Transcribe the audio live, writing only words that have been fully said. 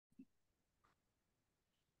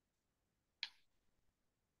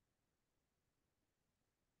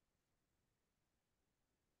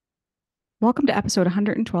Welcome to episode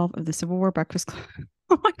 112 of the Civil War Breakfast Club.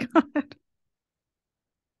 Oh my God.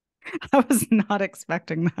 I was not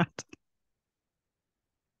expecting that.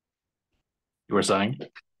 You were saying?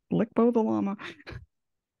 Lickbo the llama.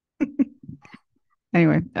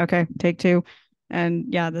 Anyway, okay, take two. And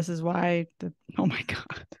yeah, this is why oh my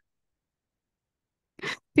God.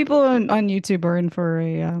 People on YouTube are in for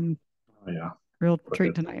a Oh, yeah. real What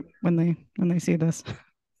treat the- tonight when they see this.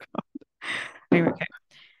 Anyway, okay.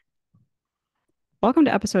 Welcome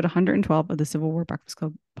to episode 112 of the Civil War Breakfast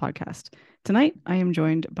Club podcast. Tonight I am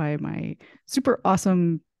joined by my super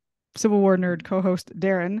awesome Civil War nerd co-host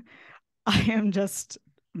Darren. I am just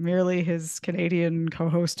merely his Canadian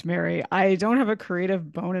co-host, Mary. I don't have a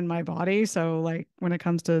creative bone in my body, so like when it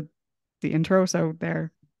comes to the intro, so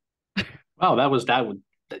there. Wow, that would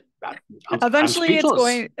I'm Eventually it's speechless.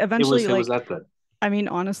 going eventually It was like that good. I mean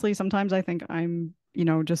honestly, sometimes I think I'm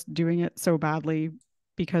just doing it so badly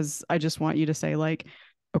because I just want you to say like,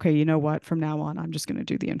 okay, you know what, from now on I'm just going to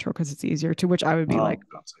do the intro because it's easier, to which I would be like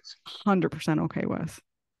Oh, God's sakes. 100% okay with.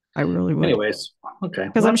 I really would. Anyways, okay.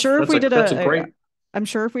 Because Well, I'm sure if we did that's a great. I'm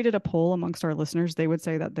sure if we did a poll amongst our listeners, they would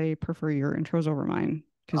say that they prefer your intros over mine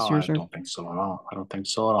because Oh, yours I are. don't think so at all. I don't think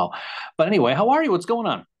so at all. But anyway, how are you? What's going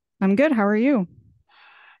on? I'm good. How are you?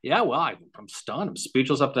 Yeah, well, I'm stunned. I'm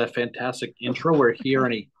speechless up that fantastic intro. Oh We're my here God.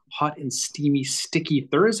 on a hot and steamy, sticky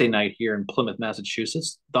Thursday night here in Plymouth,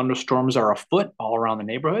 Massachusetts. Thunderstorms are afoot all around the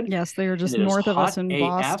neighborhood, Yes, they are and just it is north of us hot in AF,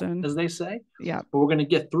 Boston. as they say. Yeah. But we're going to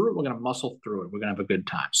get through it. We're going to muscle through it. We're going to have a good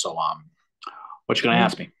time. So, what you going to Yeah.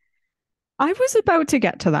 ask me? I was about to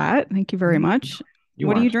get to that. Thank you very Mhm. much. You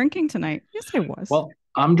What are you weren't. drinking tonight? Yes, I was. Well,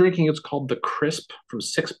 I'm drinking. It's called the Crisp from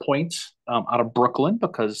 6 Points out of Brooklyn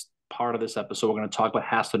because part of this episode we're going to talk about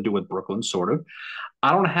has to do with Brooklyn, sort of.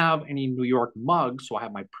 I don't have any New York mugs, so I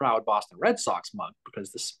have my proud Boston Red Sox mug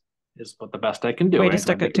because this is what the best I can do, Way to right? I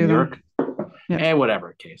stick it make in to New York. them. Yeah.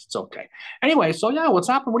 Whatever case, it's okay. Anyway, so yeah, what's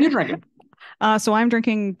happening? What are you drinking? So I'm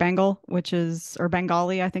drinking Bengal, which is or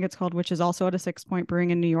Bengali, I think it's called, which is also at a 6 Point Brewing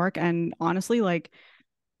in New York. And honestly, like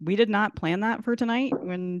we did not plan that for tonight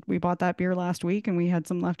when we bought that beer last week and we had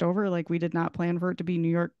some left over. Like we did not plan for it to be New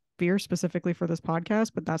York beer specifically for this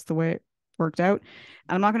podcast, but that's the way it worked out.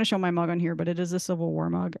 And I'm not going to show my mug on here, but it is a Civil War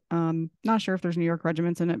mug. Not sure if there's New York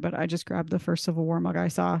regiments in it, but I just grabbed the first Civil War mug I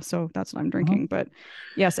saw, so that's what I'm Uh-huh. drinking. But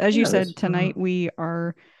yes, as you Yeah, said, this. tonight we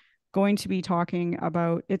are going to be talking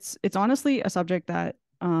about it's honestly a subject that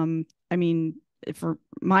I mean, for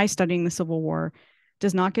my studying the Civil War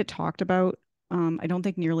does not get talked about. I don't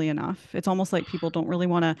think nearly enough. It's almost like people don't really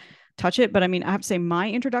want to touch it. But I mean, I have to say, my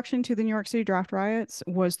introduction to the New York City Draft Riots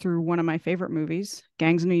was through one of my favorite movies,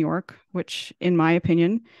 Gangs of New York, which, in my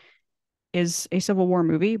opinion, is a Civil War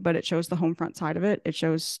movie, but it shows the home front side of it. It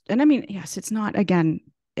shows, and I mean, yes, it's not, again,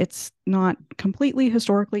 it's not completely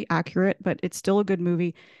historically accurate, but it's still a good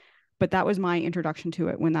movie. But that was my introduction to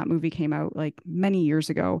it when that movie came out like many years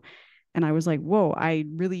ago. And I was like, whoa, I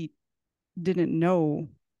really didn't know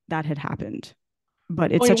that had happened.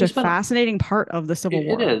 But Oh it's yeah, such a fascinating part of the Civil it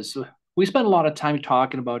War. is. We spend a lot of time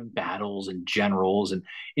talking about battles and generals and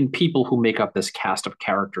people who make up this cast of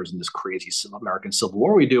characters in this crazy American Civil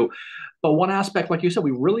War we do. But one aspect, like you said,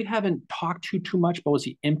 we really haven't talked too much about was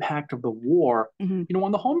the impact of the war, Mm-hmm.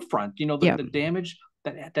 on the home front. Yeah. The damage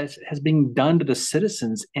that has been done to the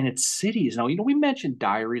citizens in its cities. Now, we mentioned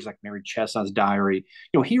diaries like Mary Chestnut's diary,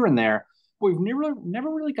 here and there. But we've never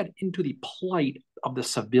really got into the plight of the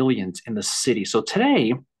civilians in the city. So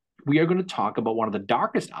today we are going to talk about one of the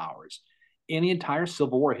darkest hours in the entire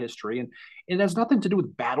Civil War history, and it has nothing to do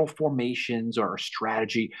with battle formations or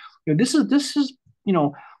strategy. You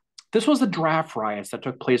know this was the draft riots that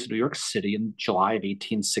took place in New York City in July of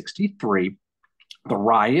 1863. The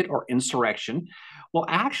riot or insurrection will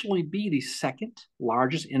actually be the second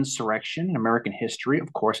largest insurrection in American history,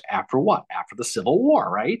 of course, after what? After the Civil War,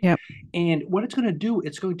 right? Yep. And what it's going to do,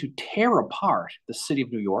 it's going to tear apart the city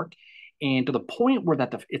of New York, and to the point where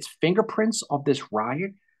its fingerprints of this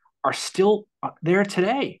riot are still there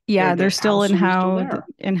today. Yeah, they're They're still absolutely still there.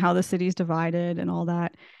 in how the city's divided and all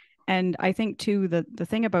that. And I think too the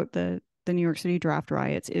thing about the New York City draft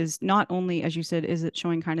riots is not only, as you said, is it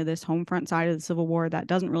showing kind of this home front side of the Civil War that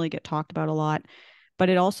doesn't really get talked about a lot, but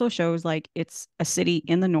it also shows like it's a city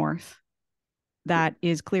in the north that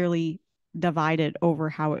is clearly divided over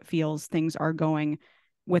how it feels things are going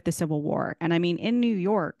with the Civil War. And I mean, in New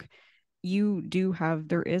York,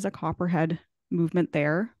 there is a Copperhead movement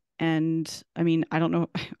there. And I mean, I don't know,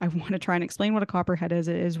 I want to try and explain what a Copperhead is.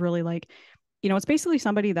 It is really like, it's basically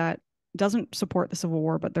somebody that doesn't support the Civil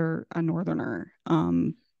War, but they're a Northerner. Yeah,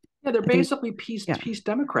 they're I think, basically yeah, peace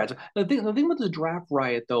Democrats. The thing with the draft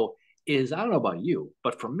riot, though, is, I don't know about you,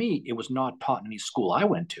 but for me, it was not taught in any school I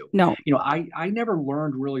went to. No. I never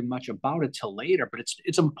learned really much about it till later, but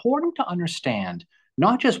it's important to understand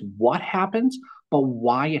not just what happens, but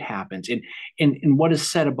why it happens. And what it's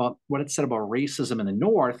said about racism in the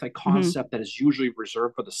North, a Hmm. concept that is usually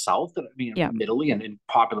reserved for the South, I mean, Yeah. admittedly, and in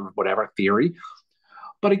popular whatever theory.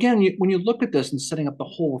 But again, when you look at this and setting up the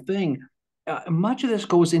whole thing, much of this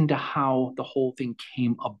goes into how the whole thing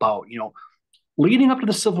came about. Leading up to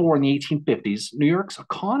the Civil War in the 1850s, New York's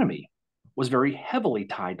economy was very heavily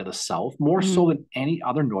tied to the South, more Hmm. so than any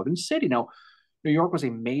other northern city. Now, New York was a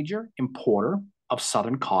major importer of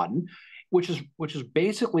Southern cotton, which is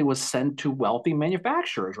basically was sent to wealthy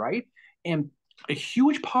manufacturers, right? And a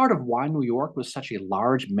huge part of why New York was such a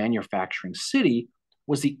large manufacturing city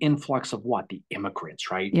was the influx of what? The immigrants,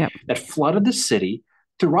 right? Yeah. That flooded the city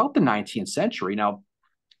throughout the 19th century. Now,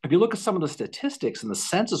 if you look at some of the statistics in the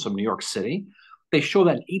census of New York City, they show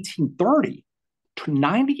that in 1830,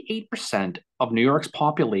 98% of New York's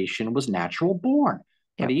population was natural born.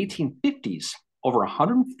 By Yeah. the 1850s, over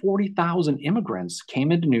 140,000 immigrants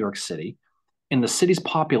came into New York City, and the city's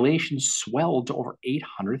population swelled to over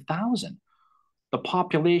 800,000. The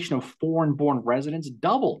population of foreign born residents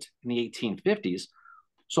doubled in the 1850s.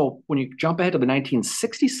 So when you jump ahead to the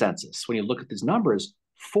 1960 census, when you look at these numbers,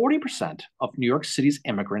 40% of New York City's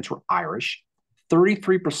immigrants were Irish,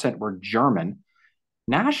 33% were German.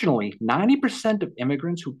 Nationally, 90% of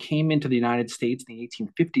immigrants who came into the United States in the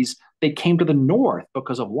 1850s, they came to the North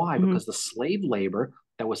because of why? Hmm. Because the slave labor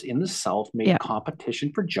that was in the South Yeah. made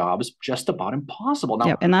competition for jobs just about impossible. Now,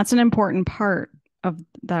 Yeah. And that's an important part of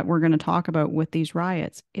that we're going to talk about with these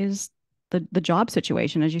riots is the job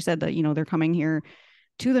situation. As you said, that, they're coming here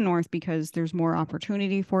to the North because there's more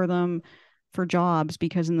opportunity for them for jobs,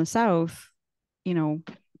 because in the South, you know,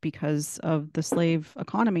 because of the slave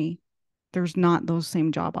economy, there's not those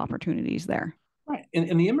same job opportunities there. right.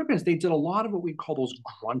 And the immigrants, they did a lot of what we call those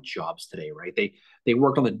grunt jobs today, right? They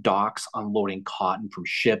worked on the docks unloading cotton from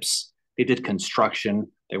ships. They did construction.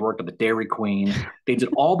 They worked at the Dairy Queen. They did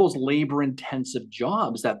all those labor intensive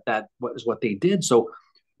jobs that was what they did. So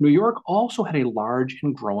New York also had a large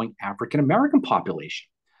and growing African American population.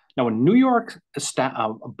 Now, when New York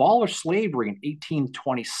abolished slavery in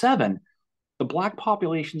 1827, the black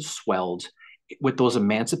population swelled with those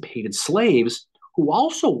emancipated slaves who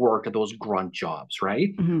also worked at those grunt jobs,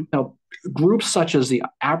 right? Mm-hmm. Now, groups such as the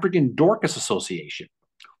African Dorcas Association,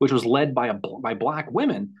 which was led by black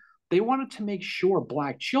women, they wanted to make sure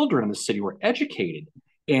black children in the city were educated.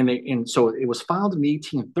 And so it was founded in the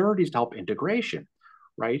 1830s to help integration,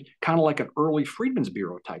 right? Kind of like an early Freedmen's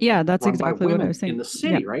Bureau type Yeah, thing, that's run by exactly what I was women in saying. the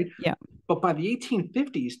Yeah. city, right? Yeah. But by the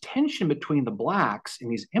 1850s, tension between the blacks and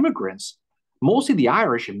these immigrants, mostly the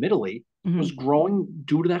Irish, admittedly, was Mm-hmm. growing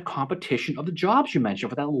due to that competition of the jobs you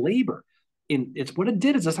mentioned for that labor. And it's what it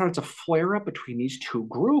did is it started to flare up between these two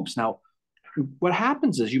groups. Now, what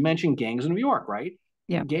happens is you mentioned gangs in New York, right?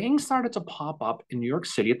 Yeah. Gangs started to pop up in New York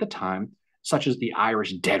City at the time, such as the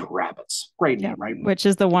Irish Dead Rabbits. Great Yeah. name, right? Which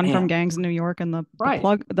is the one from And Gangs in New York, and right.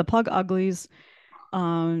 the plug uglies.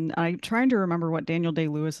 I'm trying to remember what Daniel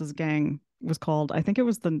Day-Lewis's gang was called. I think it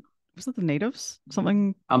was it the Natives?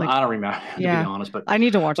 Something like, I don't remember to be yeah. honest, I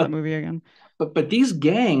need to watch that but movie again. but these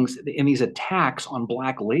gangs and these attacks on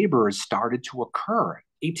black laborers started to occur.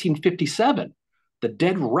 1857, the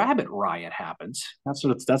Dead Rabbit Riot happens. That's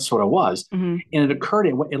what it was, Hmm. and it occurred.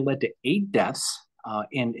 It led to 8 deaths,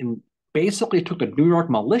 and basically took the New York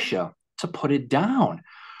militia to put it down.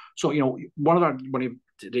 So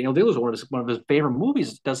Daniel Day was one of his favorite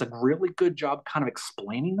movies, does a really good job kind of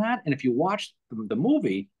explaining that. And if you watch the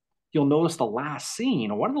movie, you'll notice the last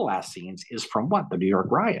scene, or one of the last scenes, is from what? The New York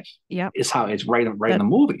riot. Yep. Is how it's right in That the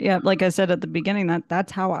movie. yeah, like I said at the beginning,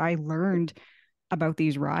 that's how I learned about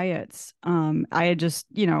these riots. I had just,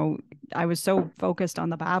 I was so focused on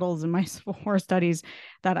the battles in my Civil War studies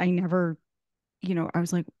that I never, I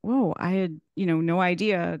was like, whoa, I had, no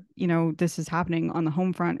idea, this is happening on the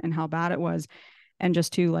home front and how bad it was. And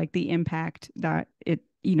just to like the impact that it,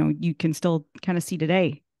 you can still kind of see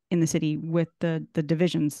today in the city with the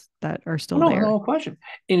divisions that are Oh, still no, there. no question.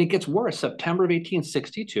 And it gets worse. September of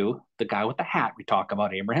 1862, the guy with the hat we talk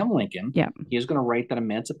about, Abraham Lincoln, Yeah. he is going to write that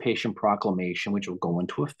Emancipation Proclamation, which will go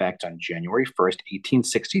into effect on January 1st,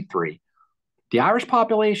 1863. The Irish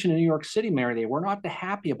population in New York City, Mary, they were not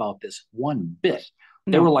happy about this one bit.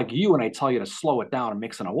 They were No. like you when I tell you to slow it down and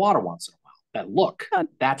mix in a water once in a while. That look,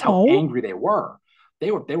 that's how No. angry they were.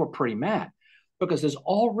 They were pretty mad because there's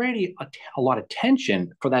already a lot of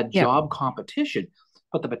tension for that Yeah. job competition.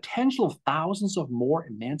 But the potential of thousands of more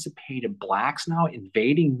emancipated blacks now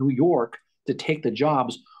invading New York to take the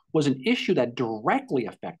jobs was an issue that directly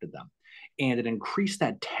affected them, and it increased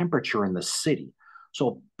that temperature in the city.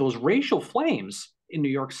 So those racial flames in New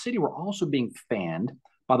York City were also being fanned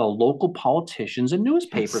by the local politicians and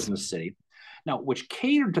newspapers Yes. in the city. Now, which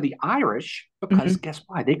catered to the Irish because Hmm. guess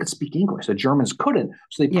why? They could speak English. The Germans couldn't.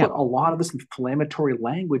 So they Yeah. put a lot of this inflammatory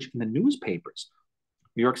language in the newspapers.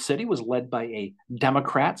 New York City was led by a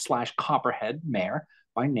Democrat slash Copperhead mayor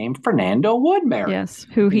by name Fernando Woodbury. Yes.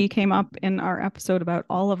 Who And he came up in our episode about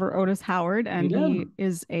Oliver Otis Howard, he and he did.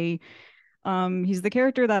 is a he's the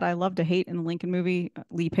character that I love to hate in the Lincoln movie.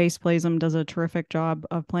 Lee Pace plays him, does a terrific job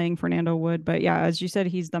of playing Fernando Wood. But yeah, as you said,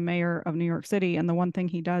 he's the mayor of New York City. And the one thing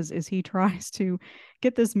he does is he tries to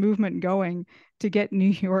get this movement going to get New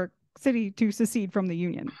York City to secede from the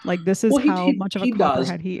Union. Like, this is Well, how much of a he does.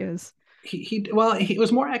 copperhead he is. He well, he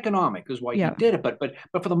was more economic, is why he Yeah. did it. But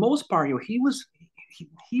for the most part, he was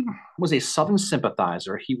a Southern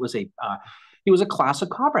sympathizer. He was a classic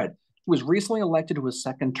Copperhead. He was recently elected to his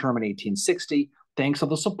second term in 1860, thanks to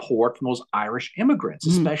the support from those Irish immigrants,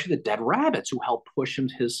 Mhm. especially the Dead Rabbits, who helped push him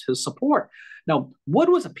his support. Now, Wood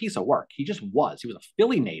was a piece of work. He just was. He was a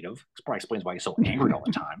Philly native. This probably explains why he's so angry all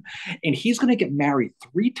the time. And he's going to get married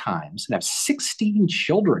 3 times and have 16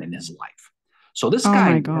 children in his life. So Oh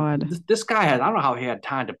my God. this guy had, I don't know how he had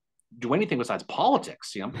time to do anything besides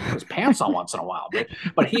politics. You know, put his pants on once in a while. But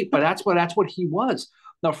that's what he was.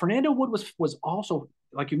 Now Fernando Wood was also,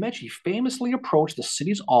 like you mentioned, he famously approached the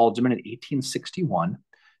city's alderman in 1861,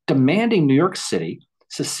 demanding New York City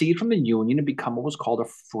secede from the Union and become what was called a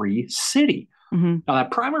free city. Hmm. Now,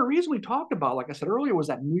 that primary reason we talked about, like I said earlier, was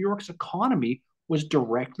that New York's economy was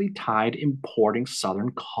directly tied to importing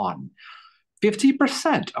Southern cotton.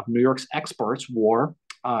 50% of New York's exports were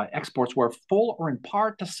full or in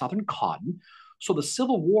part to Southern cotton. So the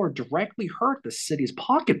Civil War directly hurt the city's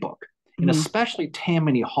pocketbook, and Hmm. especially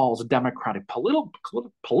Tammany Hall's Democratic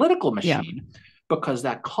political Yeah. machine, because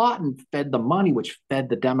that cotton fed the money, which fed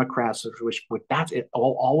the Democrats, which that's it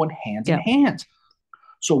all went hands in Yeah. hands.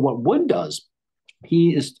 So what Wood does,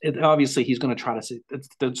 obviously he's going to try to say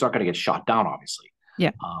it's not going to get shot down, obviously.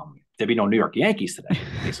 Yeah. There'd be no New York Yankees today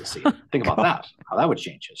if they seceded. Think about God. that, how that would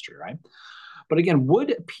change history, right? But again,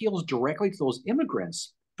 Wood appeals directly to those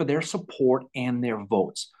immigrants for their support and their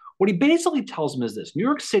votes. What he basically tells them is this: New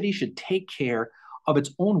York City should take care of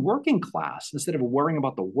its own working class instead of worrying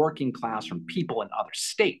about the working class from people in other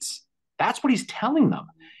states. That's what he's telling them.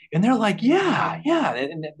 And they're like, yeah, yeah.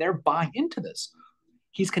 And they're buying into this.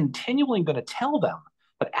 He's continually going to tell them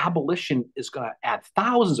that abolition is going to add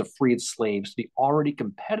thousands of freed slaves to the already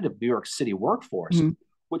competitive New York City workforce, Hmm.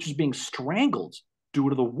 which is being strangled due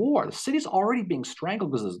to the war. The city's already being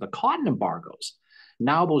strangled because of the cotton embargoes.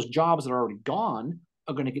 Now those jobs that are already gone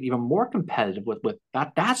are going to get even more competitive with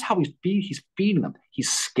that. That's how he's feeding them. He's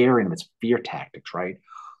scaring them. It's fear tactics, right?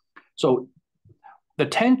 So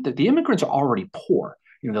the immigrants are already poor.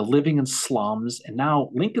 You know, they're living in slums, and now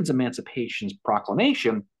Lincoln's Emancipation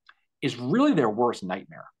Proclamation is really their worst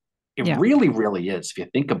nightmare. It Yeah. really, really is, if you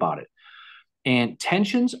think about it. And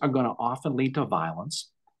tensions are going to often lead to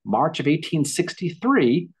violence. March of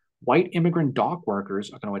 1863, white immigrant dock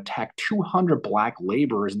workers are going to attack 200 black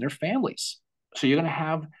laborers and their families. So you're going to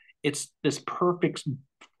have it's this perfect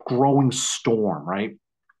growing storm, right?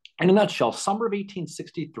 In a nutshell, summer of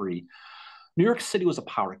 1863, New York City was a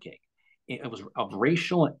powder keg. It was of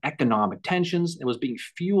racial and economic tensions. It was being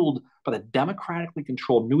fueled by the democratically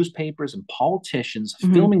controlled newspapers and politicians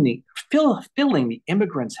Hmm. filling the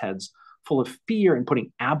immigrants' heads full of fear and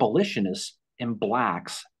putting abolitionists and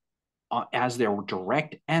blacks as their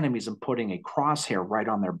direct enemies and putting a crosshair right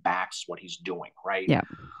on their backs, what he's doing, right? Yeah.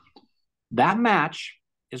 That match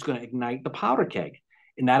is going to ignite the powder keg,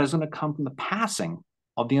 and that is going to come from the passing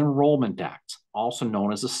of the Enrollment Act, also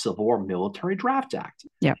known as the Civil War Military Draft Act,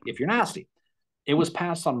 Yeah. if you're nasty. It was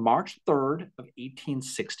passed on March 3rd of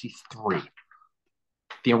 1863.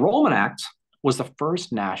 The Enrollment Act was the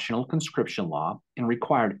first national conscription law and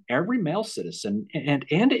required every male citizen and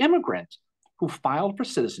immigrant who filed for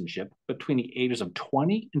citizenship between the ages of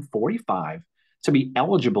 20 and 45 to be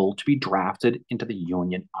eligible to be drafted into the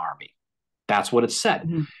Union Army. That's what it said.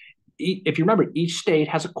 Hmm. If you remember, each state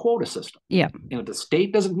has a quota system. Yeah. And if the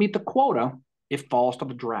state doesn't meet the quota, it falls to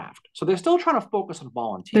the draft. So they're still trying to focus on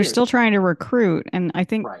They're still volunteers. trying to recruit. And I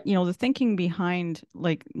think, Right. the thinking behind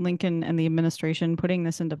like Lincoln and the administration putting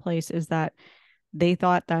this into place is that they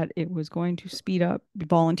thought that it was going to speed up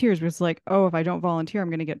volunteers. It was like, oh, if I don't volunteer, I'm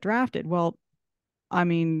going to get drafted. Well, I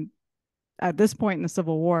mean, at this point in the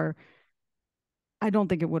Civil War, I don't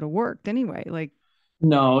think it would have worked anyway. Like,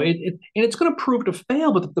 No, and it's going to prove to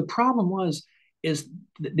fail. But the problem is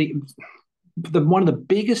the one of the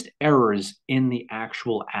biggest errors in the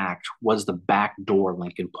actual act was the back door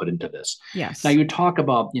Lincoln put into this. Now Yes. you talk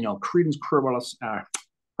about Creedence Clearwater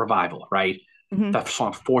Revival, right? Mm-hmm. The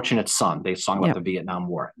song "Fortunate Son." They sung about Yep. the Vietnam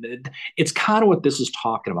War. It's kind of what this is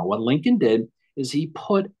talking about. What Lincoln did is he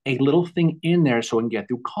put a little thing in there so he can get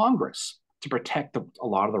through Congress to protect a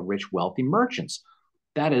lot of the rich, wealthy merchants.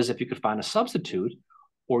 That is, if you could find a substitute,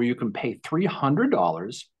 or you can pay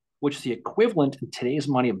 $300, which is the equivalent in today's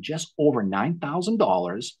money of just over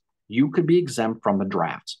 $9,000, you could be exempt from the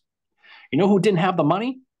draft. You know who didn't have the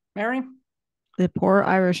money, Mary? The poor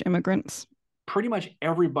Irish immigrants. Pretty much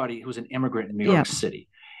everybody who's an immigrant in New York Yep. City.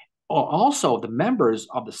 Also, the members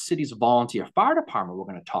of the city's volunteer fire department we're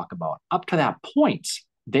going to talk about, up to that point,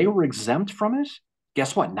 they were exempt from it.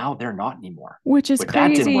 Guess what? Now they're not anymore. Which is But that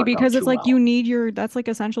didn't crazy work out because it's too like well. that's like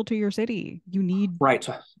essential to your city. You need Right.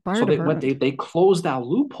 So, fire so they went department. they closed that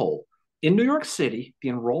loophole. In New York City, the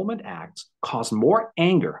Enrollment Act caused more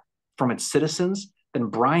anger from its citizens than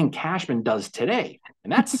Brian Cashman does today.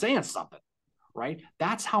 And that's saying something, right?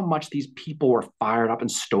 That's how much these people were fired up and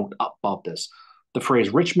stoked up about this. The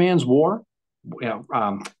phrase rich man's war,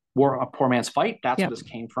 war a poor man's fight, that's where Yep. this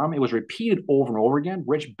came from. It was repeated over and over again.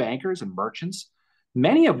 Rich bankers and merchants,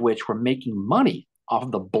 many of which were making money off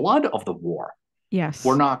of the blood of the war, we're Yes.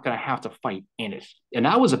 not going to have to fight in it. And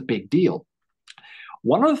that was a big deal.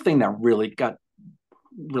 One other thing that really got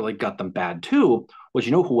them bad too was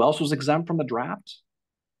who else was exempt from the draft?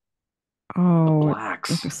 The Oh,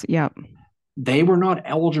 blacks. yep. They were not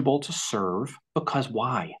eligible to serve because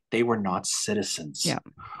why? They were not citizens. Yep.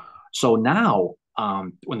 So now,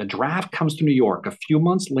 when the draft comes to New York a few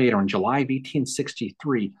months later in July of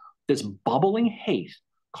 1863, this bubbling hate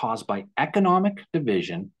caused by economic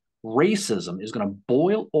division, racism is going to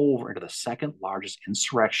boil over into the second largest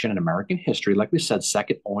insurrection in American history. Like we said,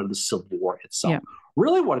 second only to the Civil War itself. Yep.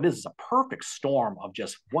 Really, what it is a perfect storm of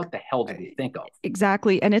just what the hell did we think of?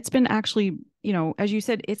 Exactly. And it's been actually, as you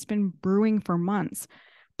said, it's been brewing for months.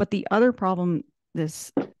 But the other problem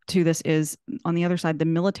this this is on the other side, the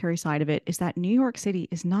military side of it is that New York City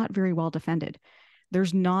is not very well defended.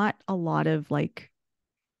 There's not a lot of like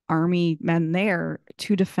army men there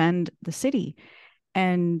to defend the city.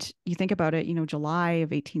 And you think about it, July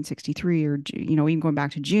of 1863 or, even going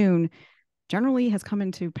back to June, generally has come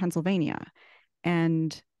into Pennsylvania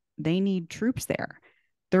and they need troops there.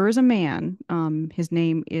 There is a man, his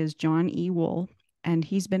name is John E. Wool, and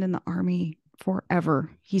he's been in the army forever.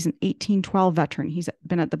 He's an 1812 veteran. He's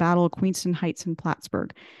been at the Battle of Queenston Heights and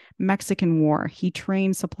Plattsburgh, Mexican War. He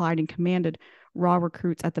trained, supplied, and commanded raw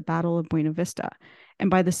recruits at the Battle of Buena Vista. And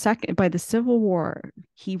by the Civil War,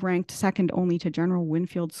 he ranked second only to General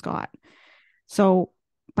Winfield Scott. So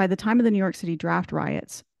by the time of the New York City draft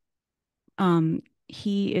riots,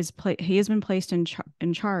 he has been placed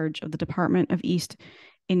in charge of the Department of East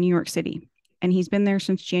in New York City, and he's been there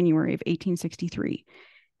since January of 1863.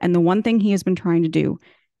 And the one thing he has been trying to do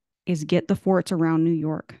is get the forts around New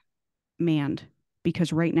York manned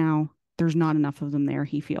because right now there's not enough of them there,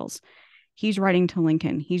 he feels. He's writing to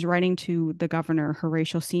Lincoln. He's writing to the governor,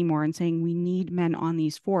 Horatio Seymour, and saying, we need men on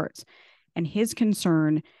these forts. And his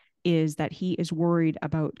concern is that he is worried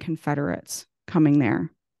about Confederates coming there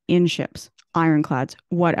in ships, ironclads,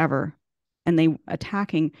 whatever, and they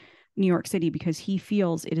attacking New York City because he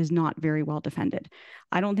feels it is not very well defended.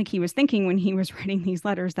 I don't think he was thinking when he was writing these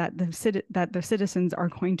letters that the citizens are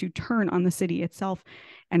going to turn on the city itself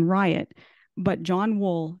and riot. But John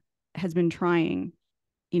Wool has been trying,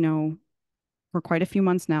 for quite a few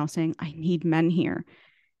months now, saying, I need men here.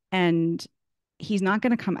 And he's not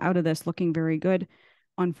going to come out of this looking very good,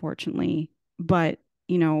 unfortunately. But,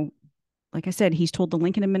 like I said, he's told the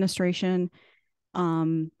Lincoln administration,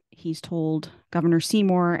 he's told Governor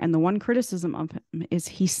Seymour, and the one criticism of him is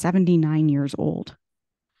he's 79 years old.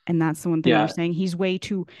 And that's the one thing they're Yeah, saying.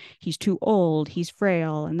 He's too old, he's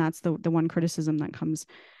frail. And that's the one criticism that comes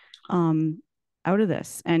out of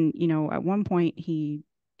this. And, at one point he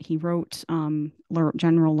wrote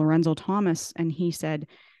General Lorenzo Thomas, and he said,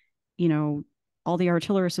 all the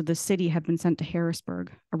artillerists of the city have been sent to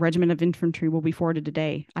Harrisburg. A regiment of infantry will be forwarded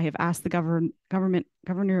today. I have asked the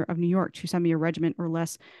governor of New York to send me a regiment or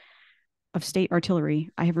less of state artillery.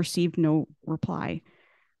 I have received no reply.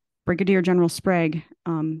 Brigadier General Sprague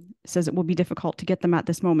says it will be difficult to get them at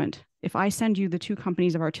this moment. If I send you the two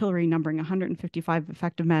companies of artillery numbering 155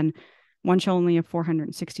 effective men, one shall only have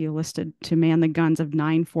 460 enlisted to man the guns of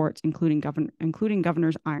 9 forts, including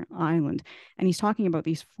Governor's Island. And he's talking about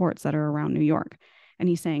these forts that are around New York. And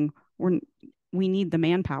he's saying, we need the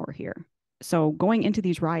manpower here. So going into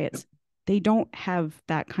these riots, they don't have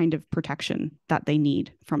that kind of protection that they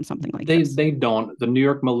need from something like They this. they don't. The New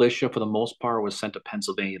York militia, for the most part, was sent to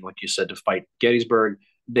Pennsylvania, like you said, to fight Gettysburg.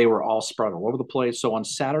 They were all spread all over the place. So on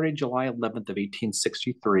Saturday, July 11th of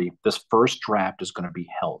 1863, this first draft is going to be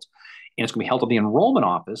held. And it's going to be held at the enrollment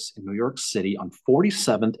office in New York City on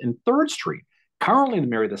 47th and 3rd Street. Currently,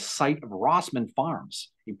 the site of Rossman Farms,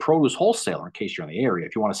 a produce wholesaler, in case you're in the area.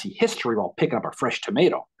 If you want to see history while picking up a fresh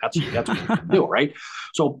tomato, that's what you're going to do, right?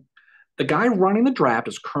 So the guy running the draft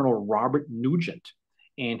is Colonel Robert Nugent,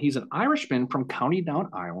 and he's an Irishman from County Down,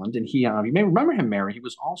 Ireland. And you may remember him, Mary. He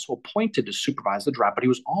was also appointed to supervise the draft, but he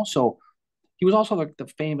was also like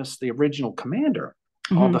the original commander of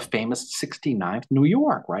Mm-hmm. the famous 69th New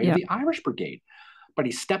York, right, of Yeah. the Irish Brigade. But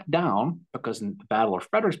he stepped down because in the Battle of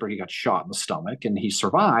Fredericksburg he got shot in the stomach, and he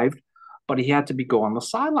survived, but he had to go on the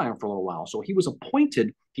sideline for a little while. So he was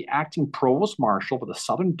appointed the acting provost marshal for the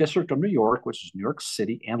Southern District of New York, which is New York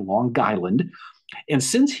City and Long Island. And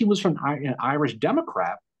since he was from an Irish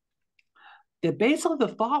Democrat, that basically the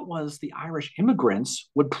thought was the Irish immigrants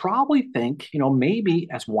would probably think, maybe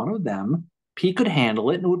as one of them, he could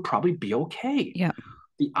handle it and it would probably be okay. Yeah.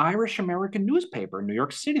 The Irish American newspaper in New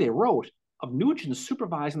York City, they wrote of Nugent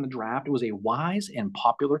supervising the draft, it was a wise and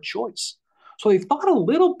popular choice. So they thought a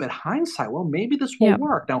little bit hindsight, well, maybe this will Yeah.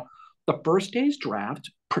 work. Now, the first day's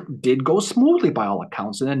draft did go smoothly by all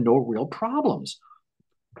accounts, and then no real problems.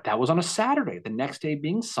 That was on a Saturday. The next day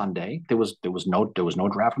being Sunday, there was no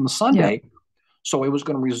draft on the Yeah. Sunday, so it was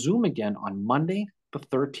going to resume again on Monday, the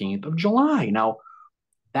 13th of July. Now,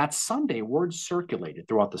 that Sunday, word circulated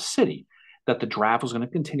throughout the city that the draft was going to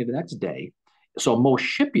continue the next day. So most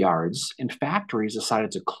shipyards and factories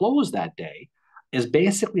decided to close that day as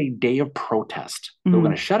basically a day of protest. They were Mm-hmm.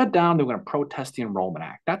 going to shut it down. They were going to protest the Enrollment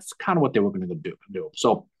Act. That's kind of what they were going to do.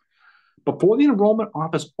 So before the enrollment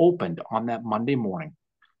office opened on that Monday morning,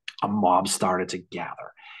 a mob started to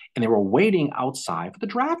gather, and they were waiting outside for the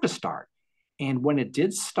draft to start. And when it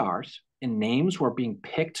did start, and names were being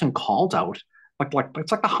picked and called out, like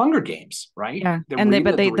it's like the Hunger Games, right? Yeah. They're And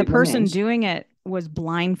reading the their person names. doing it was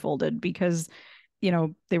blindfolded because,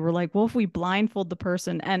 they were like, well, if we blindfold the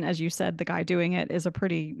person, and as you said, the guy doing it is a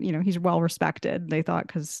pretty, he's well respected. They thought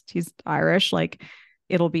because he's Irish, like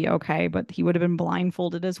it'll be okay, but he would have been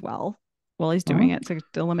blindfolded as well while he's doing Mhm. it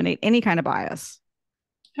to eliminate any kind of bias.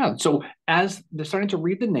 Yeah. So as they're starting to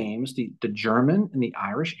read the names, the German and the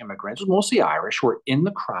Irish immigrants, mostly Irish, were in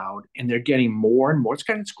the crowd, and they're getting more and more.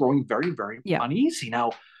 It's growing very, very Yeah. uneasy.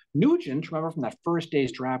 Now, Nugent, remember from that first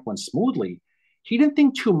day's draft went smoothly. He didn't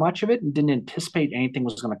think too much of it and didn't anticipate anything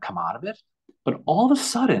was going to come out of it. But all of a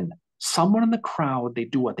sudden, someone in the crowd, they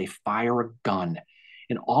do what? They fire a gun.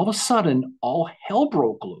 And all of a sudden, all hell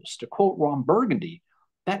broke loose. To quote Ron Burgundy,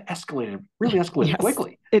 that really escalated Yes,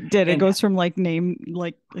 quickly. it did. It And goes from like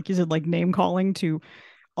like you said, like name calling to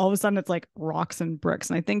all of a sudden it's like rocks and bricks.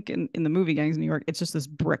 And I think in the movie Gangs of New York, it's just this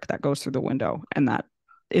brick that goes through the window, and that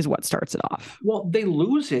is what starts it off. Well, they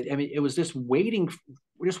lose it. I mean, it was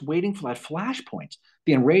we're just waiting for that flashpoint.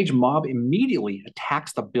 The enraged mob immediately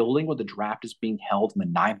attacks the building where the draft is being held in the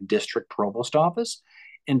Ninth District Provost Office,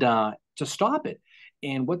 and to stop it.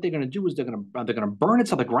 And what they're going to do is they're going to burn it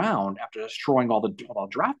to the ground after destroying all the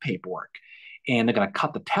draft paperwork, and they're going to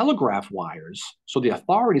cut the telegraph wires so the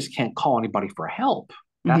authorities can't call anybody for help.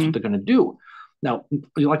 That's what Mm-hmm. they're going to do. Now,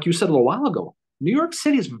 like you said a little while ago, New York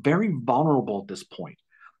City is very vulnerable at this point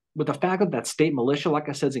with the fact that state militia, like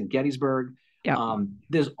I said, is in Gettysburg. Yeah.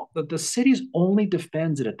 There's the city's only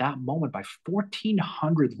defends it at that moment by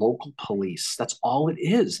 1,400 local police. That's all it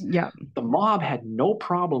is. Yeah. The mob had no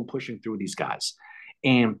problem pushing through these guys.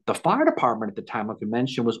 And the fire department at the time, like you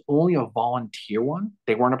mentioned, was only a volunteer one.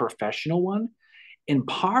 They weren't a professional one. And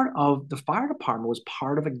part of the fire department was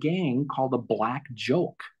part of a gang called the Black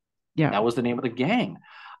Joke. Yeah. That was the name of the gang.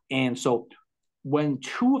 And so when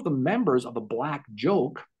two of the members of the Black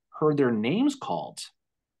Joke heard their names called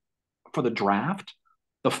for the draft,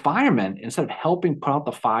 the firemen, instead of helping put out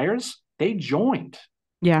the fires, they joined.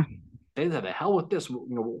 Yeah. They said, "The hell with this!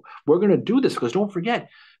 We're going to do this." Because don't forget,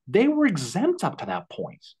 they were exempt up to that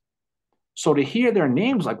point. So to hear their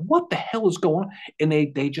names, like, what the hell is going on? And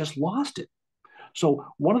they just lost it. So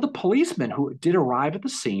one of the policemen who did arrive at the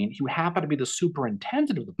scene, who happened to be the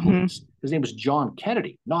superintendent of the Mm-hmm. police, his name was John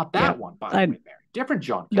Kennedy. Not Yeah. that one, by the I way, Mary. Different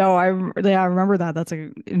John no, Kennedy. I remember that. That's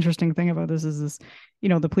an interesting thing about this is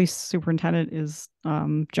the police superintendent is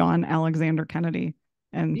John Alexander Kennedy,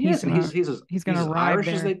 and He is, and he's he's gonna as arrive Irish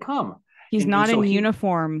as there. they come. He's And not so in he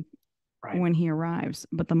uniform right. when he arrives,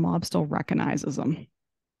 but the mob still recognizes him.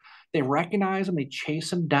 They recognize him, they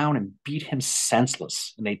chase him down and beat him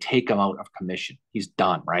senseless, and they take him out of commission. He's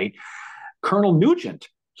done, right? Colonel Nugent,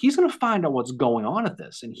 he's going to find out what's going on at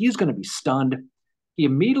this, and he's going to be stunned. He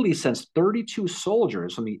immediately sends 32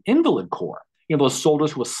 soldiers from the Invalid Corps, those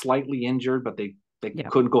soldiers who were slightly injured, but they Yeah.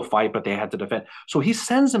 couldn't go fight, but they had to defend. So he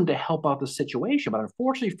sends them to help out the situation. But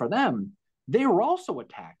unfortunately for them, they were also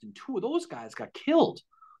attacked, and two of those guys got killed.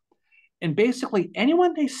 And basically,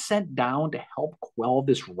 anyone they sent down to help quell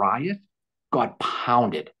this riot got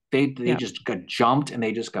pounded. They Yeah. just got jumped, and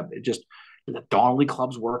they just the Donnelly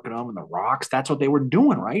clubs working them and the rocks. That's what they were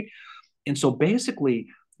doing, right? And so basically,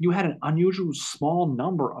 you had an unusual small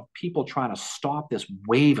number of people trying to stop this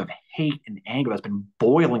wave of hate and anger that's been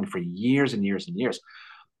boiling for years and years and years.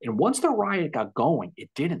 And once the riot got going, it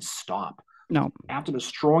didn't stop. No. After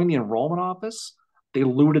destroying the enrollment office, they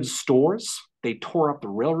looted stores. They tore up the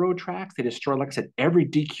railroad tracks. They destroyed, like I said, every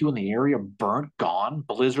DQ in the area, burnt, gone,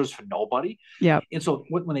 blizzards for nobody. Yeah. And so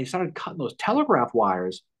when they started cutting those telegraph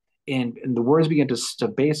wires, and the words began to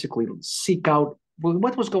basically seek out, well,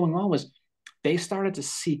 what was going on was they started to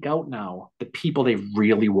seek out now the people they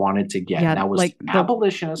really wanted to get. Yeah. And that was Like the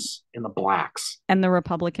abolitionists and the blacks. and the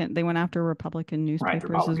Republican, they went after Republican Right, the newspapers, is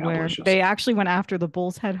Republican where abolitionists. they actually went after the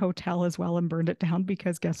Bull's Head Hotel as well and burned it down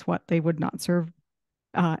because guess what? They would not serve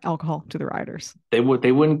alcohol to the rioters. They wouldn't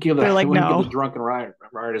give They're the they like, wouldn't give the no. drunken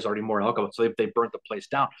rioters already more alcohol, so they burnt the place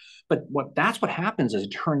down. But what happens is it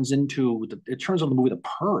turns on the movie The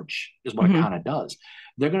Purge is what it Hmm. kind of does.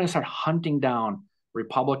 They're going to start hunting down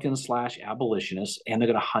Republicans slash abolitionists, and they're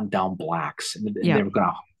going to hunt down blacks, and Yeah. they're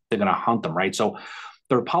going to hunt them, right. So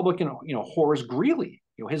the Republican, Horace Greeley,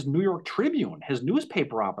 his New York Tribune, his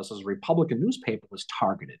newspaper office, his Republican newspaper, was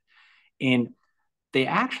targeted, and they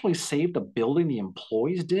actually saved a building, the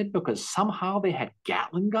employees did, because somehow they had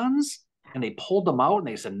Gatling guns, and they pulled them out and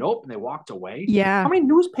they said nope, and they walked away. Yeah. How many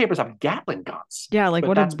newspapers have Gatling guns? Yeah. Like But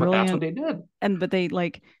what a that's what brilliant they did. but they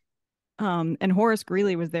like and Horace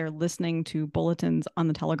Greeley was there listening to bulletins on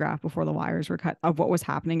the telegraph before the wires were cut of what was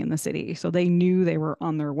happening in the city. So they knew they were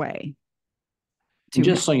on their way And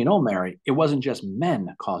to just so you know, Mary, it wasn't just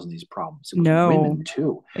men causing these problems; it was no, women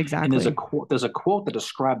too. And exactly. there's a quote that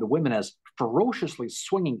described the women as ferociously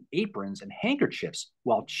swinging aprons and handkerchiefs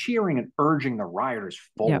while cheering and urging the rioters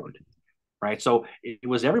Yep. forward. Right, so it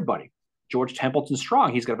was everybody. George Templeton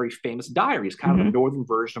Strong, he's got a very famous diary. He's kind of Hmm. the northern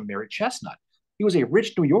version of Mary Chestnut. He was a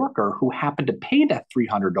rich New Yorker who happened to pay that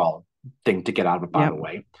 $300 thing to get out of it, by Yep. the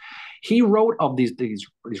way. He wrote of these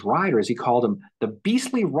rioters, he called them the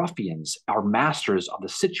beastly ruffians, are masters of the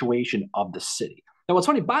situation of the city. Now, what's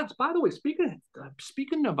funny, by the way,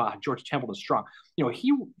 speaking of George Templeton Strong,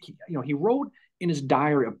 he wrote in his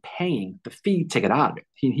diary of paying the fee to get out of it.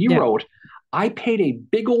 He Yep. wrote, "I paid a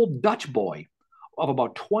big old Dutch boy of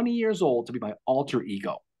about 20 years old to be my alter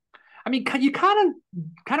ego." I mean, you kind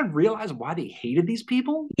of realize why they hated these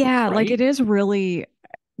people, Yeah, like right? it is really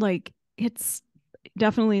like it's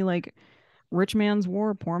definitely like rich man's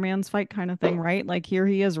war, poor man's fight kind of thing, right? Like here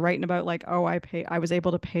he is writing about like, oh, I was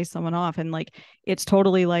able to pay someone off, and like it's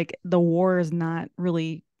totally like the war is not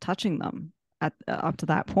really touching them at up to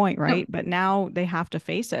that point, Yeah. right? But now they have to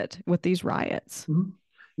face it with these riots. Mhm.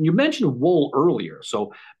 You mentioned Wool earlier,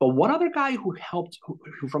 but one other guy who helped,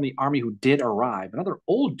 who from the army who did arrive, another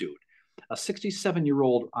old dude, a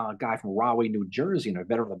 67-year-old guy from Rahway, New Jersey, and a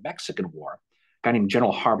veteran of the Mexican War, a guy named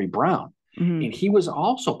General Harvey Brown, Hmm. and he was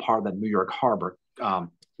also part of that New York Harbor Yep.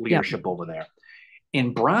 leadership over there.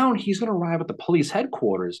 In Brown, he's going to arrive at the police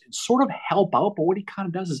headquarters and sort of help out, but what he kind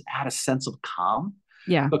of does is add a sense of calm,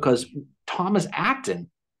 Yeah. because Thomas Acton,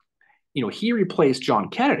 he replaced John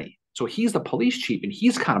Kennedy. So he's the police chief, and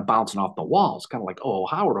he's kind of bouncing off the walls, kind of like, oh,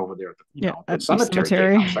 Howard over there at the, Yeah. the At cemetery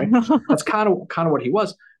cemetery. gatehouse, right? That's kind of what he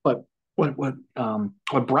was. But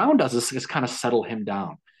what Brown does is kind of settle him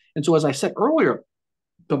down. And so, as I said earlier,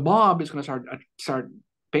 the mob is going to start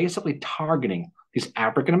basically targeting these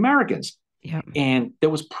African Americans. Yep. And there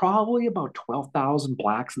was probably about 12,000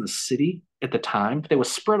 blacks in the city at the time. They were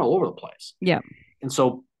spread all over the place. Yep. And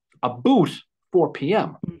so, about 4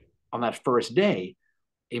 p.m. on that first day,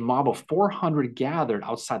 a mob of 400 gathered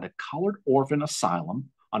outside the Colored Orphan Asylum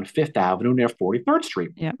on Fifth Avenue near 43rd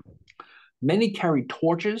Street. Yep. Many carried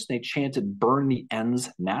torches. They chanted "Burn the End's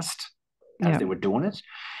Nest" as Yep. they were doing it,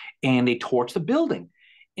 and they torched the building.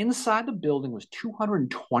 Inside the building was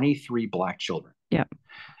 223 black children. Yep.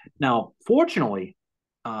 Now, fortunately,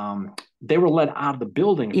 they were led out of the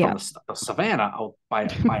building from Yep. the savannah by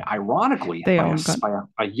ironically, They by all got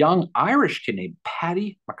a young Irish kid named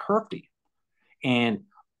Paddy McCurdy. And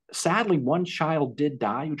sadly, one child did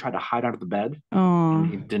die who tried to hide under the bed, and oh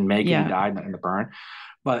he didn't make it. He yeah. died in the burn.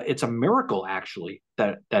 But it's a miracle, actually,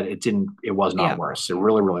 that it was not Yeah. worse. It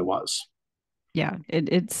really, really was. Yeah,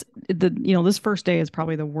 it's the this first day is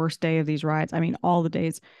probably the worst day of these riots. I mean, all the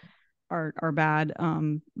days are bad.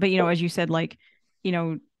 But as you said, like, you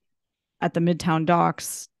know, at the Midtown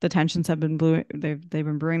docks, the tensions have been blue. They've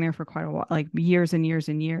been brewing there for quite a while, like years and years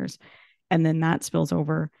and years, and then that spills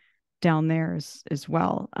over down there as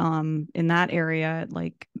well. In that area,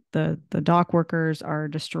 like the dock workers are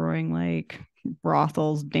destroying like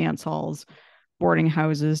brothels, dance halls, boarding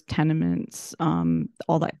houses, tenements,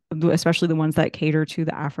 all that, especially the ones that cater to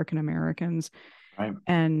the African Americans. Right.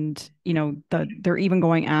 And they're even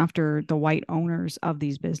going after the white owners of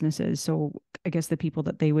these businesses. So I guess the people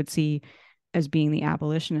that they would see as being the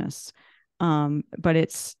abolitionists. But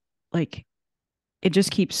it's like it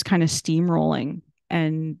just keeps kind of steamrolling,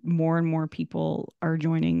 and more people are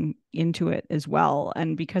joining into it as well.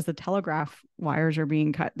 And because the telegraph wires are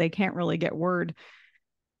being cut, they can't really get word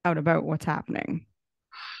out about what's happening.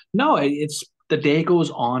 No, it's the day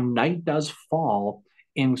goes on, night does fall,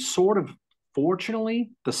 and sort of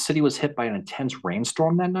fortunately, the city was hit by an intense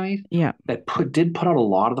rainstorm that night Yeah. that did put out a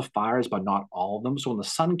lot of the fires, but not all of them. So when the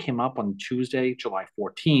sun came up on Tuesday, July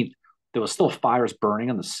 14th, there was still fires burning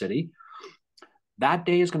in the city. That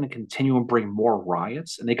day is going to continue and bring more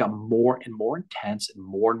riots, and they got more and more intense and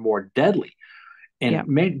more deadly. Yeah. And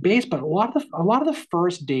made based, but a lot of the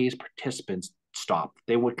first day's participants stopped.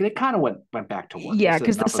 They kind of went back to work. They Yeah, said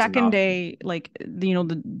because the enough is second enough. day, like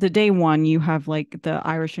the day one, you have like the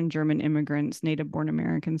Irish and German immigrants, native born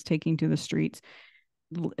Americans taking to the streets.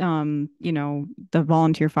 The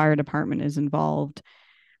volunteer fire department is involved.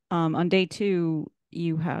 On day two,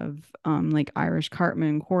 you have like Irish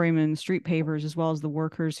cartmen, quarrymen, street pavers, as well as the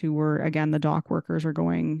workers who were, again, the dock workers are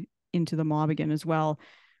going into the mob again as well.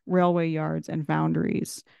 Railway yards and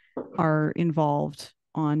foundries are involved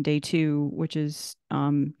on day two, which is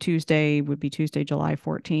Tuesday, would be Tuesday, July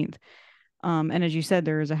 14th. And as you said,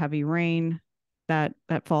 there is a heavy rain that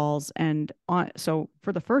falls. And so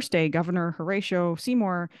for the first day, Governor Horatio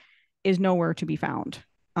Seymour is nowhere to be found.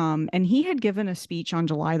 And he had given a speech on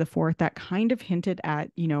July the 4th that kind of hinted at,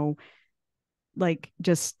 like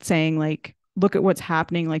just saying, like, look at what's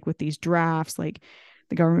happening, like with these drafts, like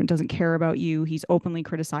the government doesn't care about you. He's openly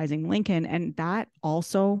criticizing Lincoln. And that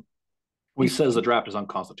also Well, he is, says the draft is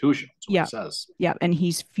unconstitutional. That's what he yeah, says. yeah. And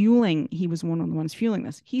he was one of the ones fueling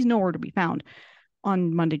this. He's nowhere to be found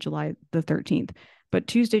on Monday, July the 13th. But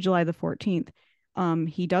Tuesday, July the 14th,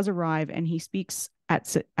 he does arrive and he speaks at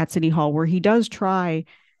City Hall, where he does try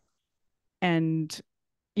and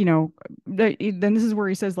then this is where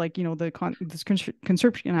he says, like, this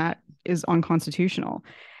conscription act is unconstitutional.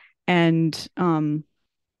 And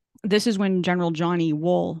this is when General Johnny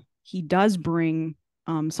Wool, he does bring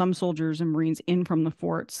some soldiers and Marines in from the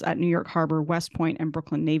forts at New York Harbor, West Point, and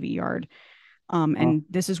Brooklyn Navy Yard. Huh? And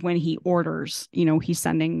this is when he orders, he's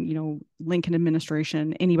sending, Lincoln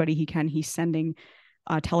administration, anybody he can, he's sending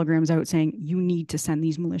telegrams out saying, you need to send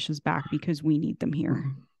these militias back because we need them here.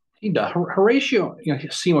 He does. Horatio,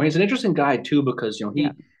 Seymour, he's an interesting guy too because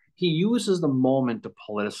Yeah. he uses the moment to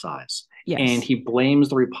politicize, and Yes. he blames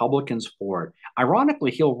the Republicans for it.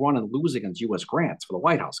 Ironically, he'll run and lose against U.S. Grants for the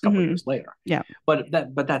White House a couple of Mm-hmm. years later. Yeah. But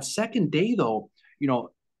that second day though,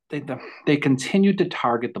 they they continued to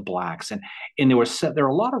target the blacks, and there were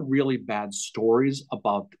a lot of really bad stories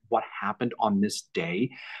about what happened on this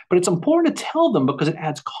day, but it's important to tell them because it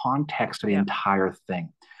adds context to the Yeah. entire thing.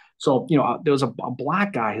 So, there was a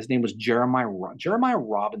black guy. His name was Jeremiah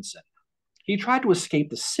Robinson. He tried to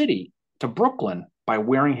escape the city to Brooklyn by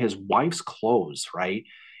wearing his wife's clothes, right?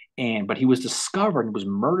 But he was discovered and was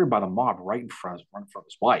murdered by the mob right in front of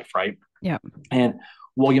his wife, right? Yeah. And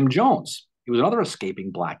William Jones, he was another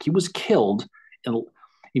escaping black. He was killed and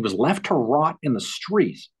he was left to rot in the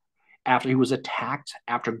street after he was attacked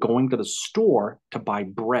after going to the store to buy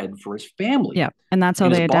bread for his family. Yeah. And that's how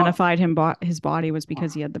And his they bo- identified him. His body was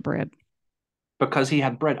because he had the bread. because he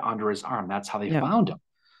had bread under his arm. That's how they Yeah. found him.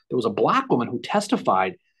 There was a black woman who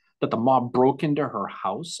testified that the mob broke into her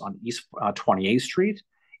house on East 28th Street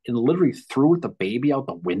and literally threw the baby out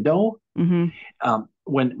the window. Mm-hmm.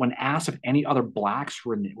 When asked if any other blacks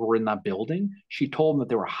were in that building, she told them that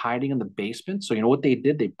they were hiding in the basement. So you know what they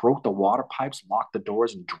did? They broke the water pipes, locked the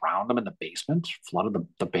doors, and drowned them in the basement, flooded the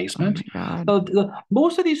Oh basement. my God.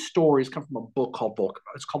 Most of these stories come from a book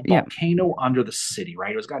it's called Yeah. Volcano Under the City,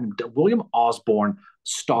 right? It was a guy named William Osborne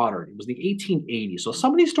Stoddard. It was the 1880s. So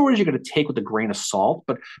some of these stories you're going to take with a grain of salt,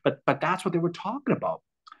 but that's what they were talking about.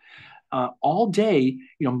 All day,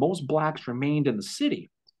 most blacks remained in the city,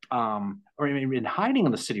 or in hiding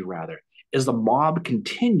in the city rather, as the mob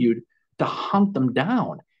continued to hunt them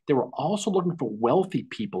down. They were also looking for wealthy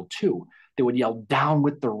people too. they would yell "Down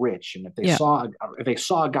with the rich," and Yeah. if they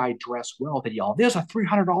saw a guy dressed well, they'd yell, "There's a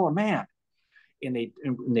 $300 man." And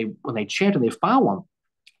when they chanted, they found one.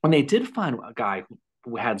 When they did find a guy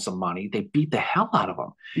who had some money, they beat the hell out of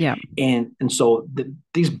him. Yeah. And so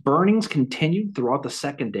these burnings continued throughout the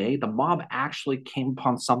second day. The mob actually came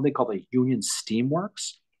upon something called the Union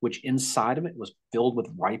Steamworks, which inside of it was filled with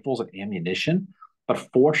rifles and ammunition. But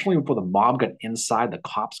fortunately, before the mob got inside, the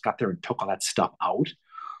cops got there and took all that stuff out.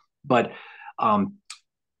 But um,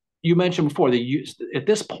 you mentioned before at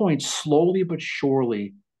this point, slowly but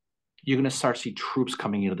surely, you're going to start to see troops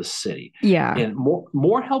coming into the city. Yeah. And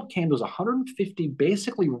more help came. There was 150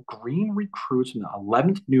 basically green recruits from the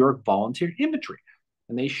 11th New York Volunteer Infantry.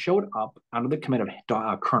 And they showed up under the command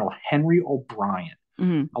of Colonel Henry O'Brien,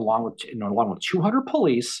 Mm-hmm. along with 200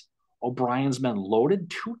 police. O'Brien's men loaded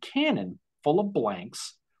 2 cannon full of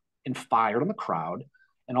blanks and fired on the crowd,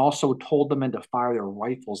 and also told the men to fire their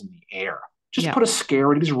rifles in the air. Just Yeah. put a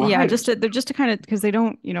scare into these Yeah. rioters. They're just to kind of, because they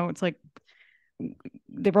don't, it's like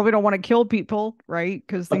they probably don't want to kill people, right?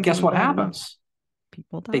 Because But things have guess been what bad enough. happens?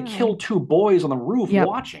 People They die. killed 2 boys on the roof Yep.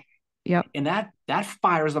 watching. Yep. And that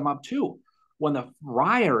fires them up too. When the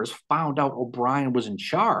rioters found out O'Brien was in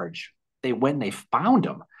charge, they went and they found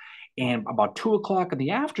him. And about 2 o'clock in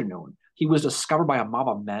the afternoon, he was discovered by a mob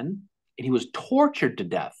of men, and he was tortured to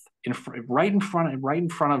death right in front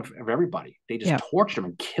of everybody. They just Yep. tortured him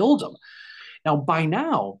and killed him. Now, by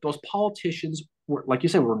now, those politicians were, like you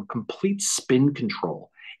said, were in complete spin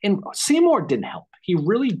control. And Seymour didn't help. He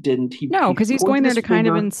really didn't. No, He because he's going pointed there his to kind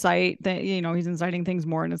of finger. incite that, he's inciting things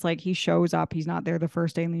more. And it's like he shows up, he's not there the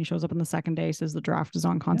first day, and then he shows up on the second day, says the draft is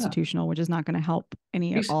Yeah, unconstitutional, which is not going to help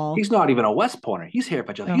any at all. he's not even a West Pointer. No. He's here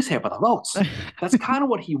for the votes. That's kind of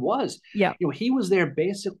what he was. Yeah. He was there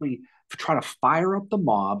basically trying to fire up the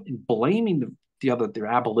mob and blaming the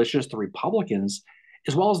abolitionists, the Republicans,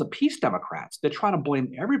 as well as the peace Democrats. They're trying to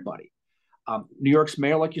blame everybody. New York's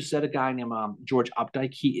mayor, like you said, a guy named George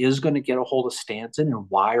Updike, he is going to get a hold of Stanton and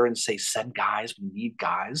wire and say, "Send guys, we need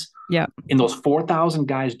guys." Yeah. And those 4,000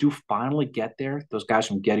 guys do finally get there. Those guys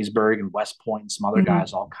from Gettysburg and West Point and some other Mm-hmm.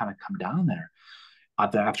 guys all kind of come down there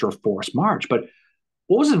after a forced march. But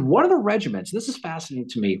what was it? One of the regiments, this is fascinating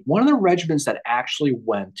to me, one of the regiments that actually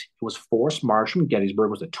went, it was forced march from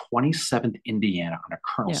Gettysburg, was the 27th Indiana under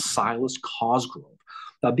Colonel Yeah. Silas Cosgrove.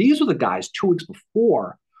 Now, these were the guys 2 weeks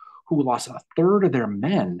before who lost a third of their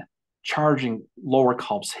men charging Lower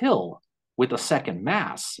Culp's Hill with a second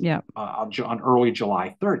mass Yeah. on early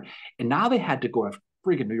July 3rd. And now they had to go to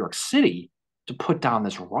freaking New York City to put down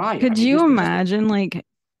this riot. Could I mean, you they just imagine like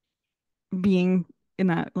being in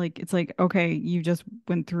that, like, it's like, okay, you just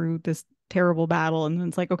went through this terrible battle, and then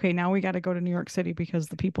it's like, okay, now we got to go to New York City because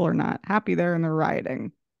the people are not happy there and they're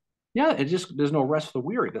rioting. Yeah, there's no rest for the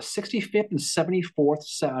weary. The 65th and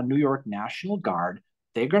 74th New York National Guard,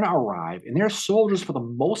 they're going to arrive, and their soldiers, for the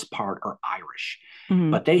most part, are Irish.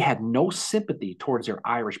 Mm-hmm. But they had no sympathy towards their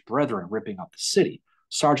Irish brethren ripping up the city.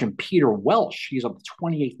 Sergeant Peter Welsh, he's of the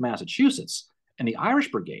 28th Massachusetts, and the Irish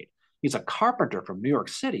Brigade. He's a carpenter from New York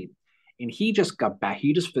City, and he just got back.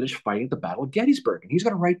 He just finished fighting at the Battle of Gettysburg, and he's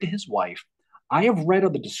going to write to his wife, "I have read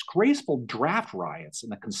of the disgraceful draft riots,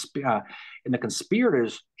 and the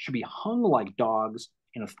conspirators should be hung like dogs,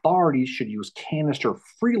 and authorities should use canister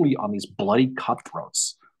freely on these bloody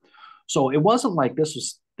cutthroats." So it wasn't like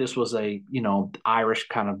this was a Irish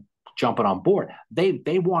kind of jumping on board.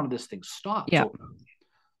 They wanted this thing stopped. Yeah. So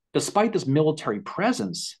despite this military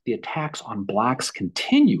presence, the attacks on blacks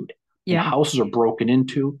continued, and Yeah. houses are broken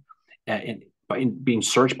into, and being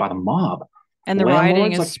searched by the mob. And the rioting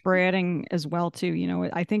Landlords is spreading as well too.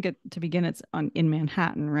 I think to begin it's in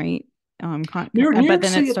Manhattan, right? New But York then it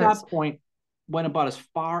City at starts. that point went about as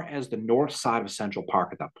far as the north side of Central Park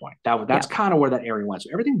at that point. Yeah. That's kind of where that area went. So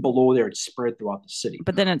everything below there, it's spread throughout the city.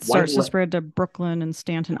 But then it White starts to spread to Brooklyn and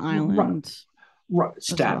Staten right, Island right, as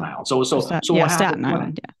Staten well. Island. So Yeah, what happened? Staten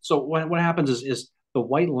Island. Yeah. So what happens is the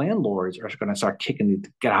white landlords are going to start kicking,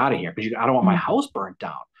 "Get out of here, because I don't want my Mm-hmm. house burnt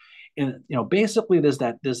down." And basically there's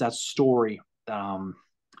that story.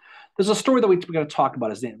 There's a story that we're going to talk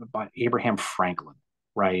about, about Abraham Franklin,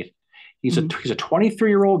 right? He's Mm-hmm. a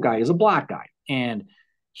 23-year-old guy. He's a black guy, and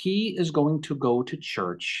he is going to go to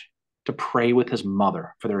church to pray with his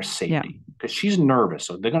mother for their Yeah. safety, because she's nervous.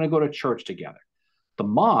 So they're going to go to church together. The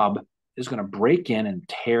mob is going to break in and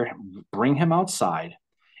bring him outside,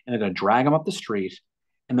 and they're going to drag him up the street,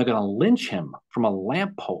 and they're going to lynch him from a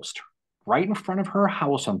lamppost right in front of her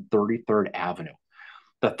house on 33rd Avenue.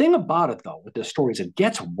 The thing about it, though, with this story is it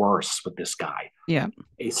gets worse with this guy. Yeah.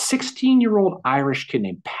 A 16-year-old Irish kid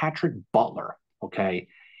named Patrick Butler, okay?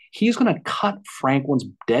 He's going to cut Franklin's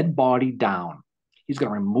dead body down. He's going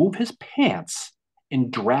to remove his pants and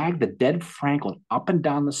drag the dead Franklin up and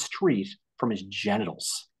down the street from his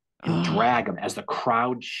genitals and drag him as the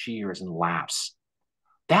crowd cheers and laughs.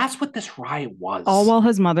 That's what this riot All was. while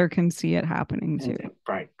his mother can see it happening too.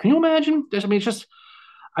 Right? Can you imagine? I mean, it's just.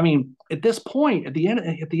 I mean, at this point, at the end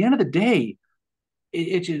of the day,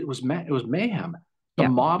 it was mayhem. The Yeah.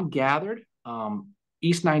 mob gathered.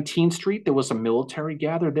 East 19th Street. There was some military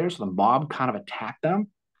gathered there, so the mob kind of attacked them.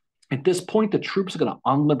 At this point, the troops are going to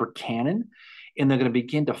unlimber cannon, and they're going to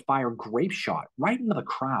begin to fire grape shot right into the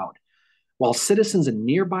crowd, while citizens in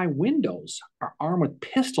nearby windows are armed with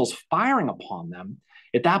pistols firing upon them.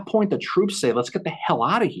 At that point, the troops say, "Let's get the hell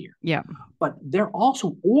out of here." Yeah. But they're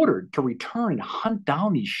also ordered to return and hunt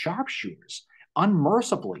down these sharpshooters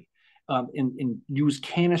unmercifully, and use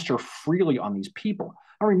canister freely on these people.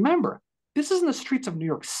 Now, remember, this is in the streets of New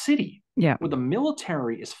York City, Yeah. where the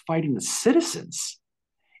military is fighting the citizens,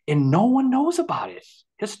 and no one knows about it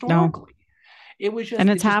historically. It was just, And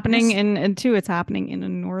it's it's just happening this, and too, it's happening in a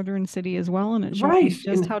northern city as well. And it shows right, you just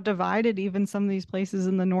and how divided even some of these places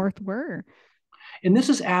in the north were. this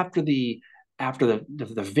is after the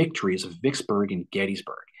victories of Vicksburg and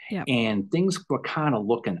Gettysburg, Yeah. and things were kind of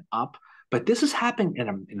looking up. But this is happening in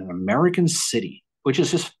an American city, which is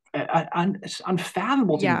just it's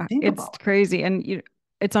unfathomable to even Yeah, think it's about. crazy. And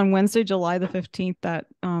it's on Wednesday, July the 15th, that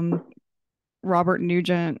Robert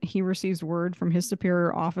Nugent, he receives word from his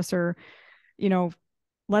superior officer, you know,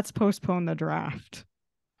 let's postpone the draft.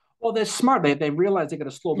 Well, they're smart. They realize they got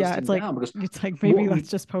to slow this Yeah, thing down because it's like maybe more let's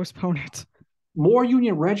just postpone it. more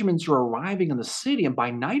Union regiments are arriving in the city, and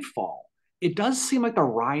by nightfall, it does seem like the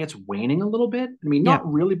riot's waning a little bit. I mean, Yeah.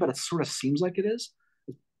 not really, but it sort of seems like it is.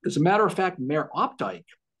 As a matter of fact, Mayor Opdyke,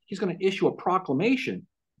 he's going to issue a proclamation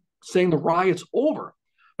saying the riot's over.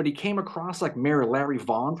 But he came across like Mayor Larry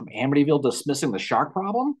Vaughn from Amityville dismissing the shark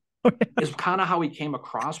problem. Is kind of how he came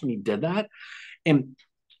across when he did that. And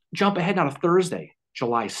jump ahead now to Thursday,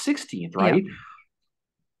 July 16th, Yeah. right?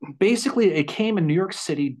 Basically, it came in New York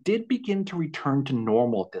City, did begin to return to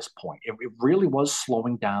normal at this point. It really was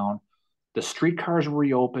slowing down. The streetcars were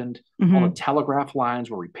reopened, all the Mm-hmm. telegraph lines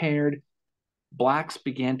were repaired. Blacks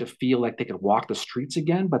began to feel like they could walk the streets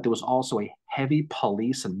again, but there was also a heavy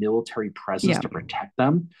police and military presence Yeah. to protect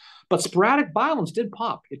them. But sporadic violence did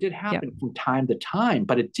pop. It did Yeah. happen from time to time,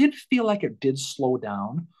 but it did feel like it did slow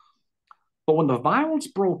down. But when the violence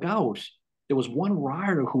broke out, there was one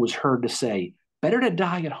rioter who was heard to say, "Better to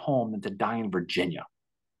die at home than to die in Virginia."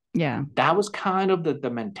 Yeah. That was kind of the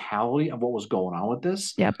mentality of what was going on with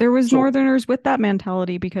this. Yeah. There was So, Northerners with that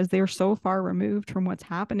mentality because they're so far removed from what's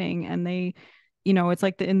happening. And they, it's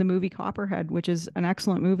like in the movie Copperhead, which is an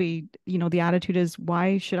excellent movie. The attitude is,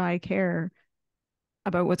 why should I care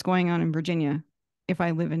about what's going on in Virginia if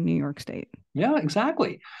I live in New York State? yeah,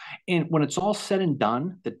 exactly. And when it's all said and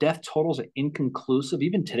done, the death totals are inconclusive.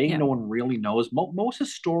 Even today, Yeah. no one really knows. Most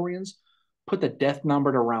historians put the death number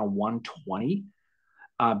at around 120.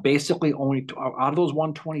 Basically, only out of those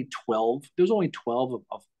 120, 12, there's only 12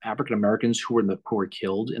 of African Americans who were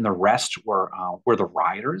killed, and the rest were the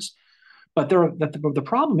rioters. But the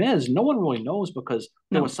problem is no one really knows because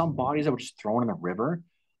there were No. some bodies that were just thrown in the river.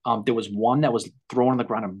 There was one that was thrown on the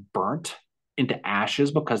ground and burnt into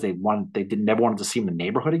ashes because they didn't never wanted to see him in the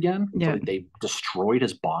neighborhood again. So Yeah. they destroyed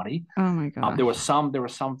his body. Oh my There gosh. was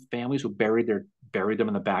some families who buried them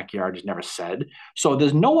in the backyard, just never said. So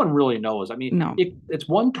there's no one really knows. I mean, No. it's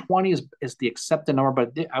 120 is the accepted number,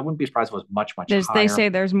 but I wouldn't be surprised if it was much They higher. say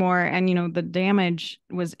there's more, and the damage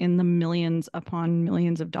was in the millions upon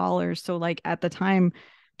millions of dollars. So like at the time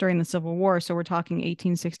during the Civil War, so we're talking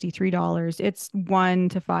 $1863, it's $1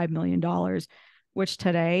 to $5 million, which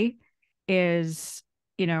today is,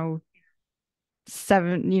 you know,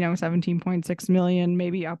 17.6 million,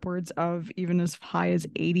 maybe upwards of even as high as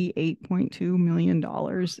 $88.2 million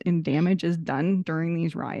in damage is done during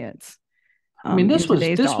these riots, I mean, in this was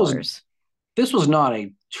today's this was dollars. this was not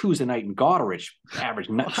a Tuesday night in Goderich average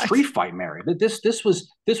street What? fight, Mary. This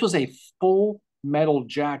was a full metal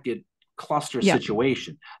jacket cluster Yeah.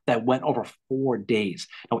 situation that went over 4 days.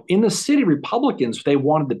 Now, in the city, Republicans they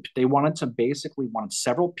wanted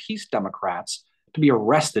several peace Democrats to be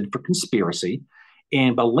arrested for conspiracy,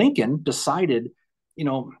 but Lincoln decided, you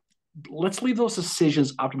know, let's leave those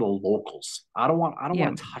decisions up to the locals. I don't Yeah.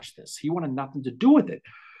 want to touch this. He wanted nothing to do with it.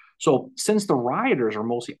 So since the rioters are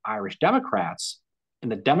mostly Irish Democrats,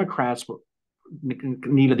 and the Democrats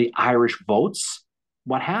needed the Irish votes,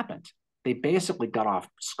 what happened? They basically got off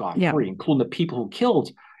scot Yeah. free, including the people who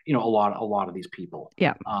killed, a lot of these people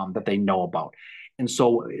Yeah. that they know about. And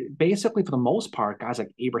so basically, for the most part, guys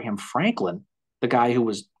like Abraham Franklin, the guy who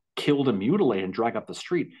was killed and mutilated and dragged up the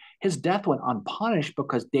street. His death went unpunished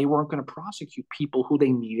because they weren't going to prosecute people who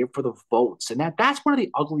they needed for the votes. And that's one of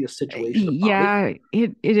the ugliest situations about it. Yeah,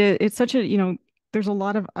 it's such a, there's a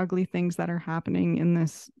lot of ugly things that are happening in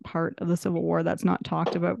this part of the Civil War that's not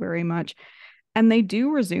talked about very much. And they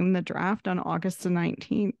do resume the draft on August the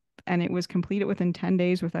 19th, and it was completed within 10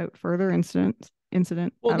 days without further incident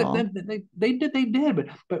Well, at all. they did,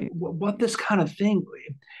 but what this kind of thing,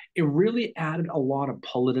 it really added a lot of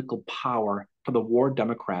political power for the war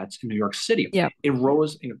Democrats in New York City. Yeah. It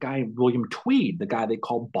rose, guy William Tweed, the guy they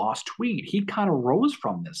called Boss Tweed, he kind of rose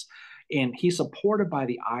from this, and he's supported by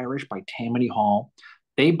the Irish, by Tammany Hall.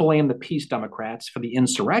 They blame the Peace Democrats for the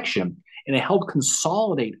insurrection, and it helped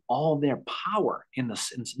consolidate all their power in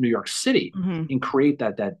New York City Hmm. and create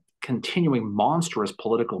that continuing monstrous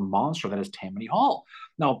political monster that is Tammany Hall.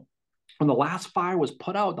 Now, when the last fire was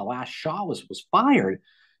put out, the last shot was fired,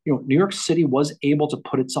 New York City was able to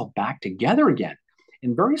put itself back together again.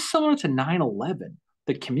 And very similar to 9/11,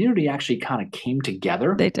 the community actually kind of came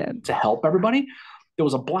together They did. to help everybody. There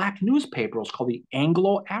was a black newspaper, it was called the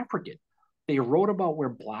Anglo African. They wrote about where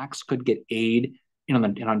blacks could get aid.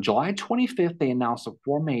 And on July 25th, they announced the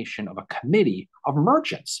formation of a committee of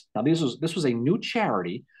merchants. Now, this was a new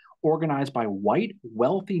charity organized by white,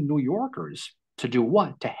 wealthy New Yorkers to do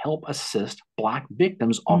what? To help assist black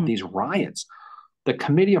victims of Mhm. these riots. The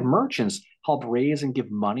Committee of Merchants helped raise and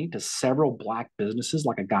give money to several black businesses,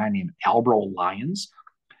 like a guy named Albro Lyons.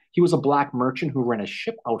 He was a black merchant who ran a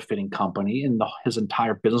ship outfitting company, and his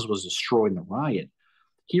entire business was destroyed in the riot.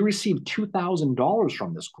 He received $2,000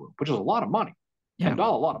 from this group, which is a lot of money. Yeah.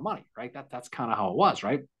 $10, a lot of money, right? That's kind of how it was,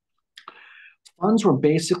 right? Funds were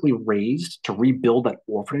basically raised to rebuild that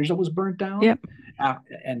orphanage that was burnt down, Yep.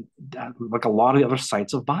 and like a lot of the other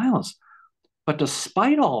sites of violence. But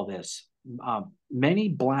despite all this, many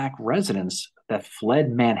black residents that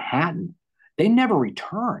fled Manhattan, they never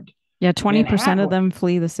returned. Yeah. 20% of Manhattan, them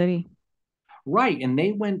flee the city. right, and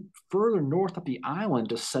they went further north up the island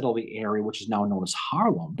to settle the area, which is now known as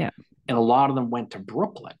Harlem, Yeah. and a lot of them went to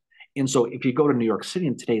Brooklyn. And so, if you go to New York City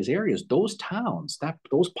in today's areas, those towns,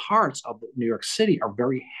 those parts of New York City are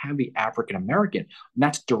very heavy African American, and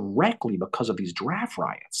that's directly because of these draft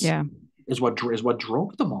riots. Yeah. Is what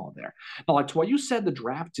drove them all there. Now, like to what you said, the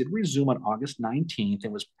draft did resume on August 19th.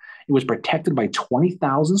 It was protected by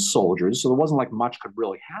 20,000 soldiers, so there wasn't like much could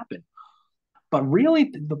really happen. But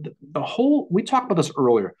really, the whole, we talked about this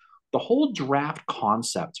earlier, the whole draft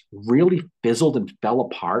concept really fizzled and fell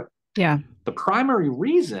apart. Yeah. The primary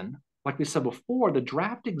reason, like we said before, the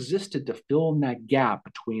draft existed to fill in that gap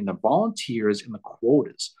between the volunteers and the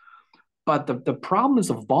quotas. But the problem is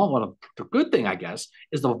the good thing, I guess,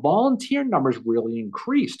 is the volunteer numbers really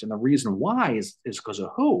increased. And the reason why is because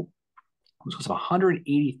of who? It was because of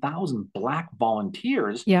 180,000 black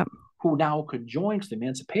volunteers Yeah. who now could join the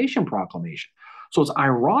Emancipation Proclamation. So it's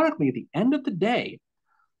ironically, at the end of the day,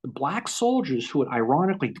 the black soldiers who would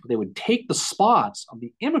ironically, they would take the spots of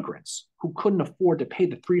the immigrants who couldn't afford to pay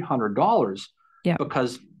the $300 Yeah.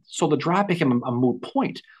 because, so the draft became a moot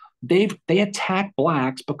point. They attacked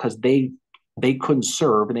blacks because they couldn't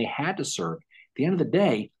serve and they had to serve. At the end of the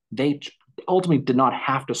day, they ultimately did not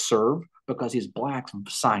have to serve because these blacks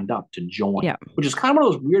signed up to join, Yeah. which is kind of one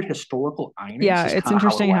of those weird historical ironies. Yeah. Is It's kind of how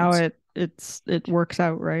it interesting how went. it works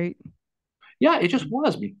out, right? Yeah, it just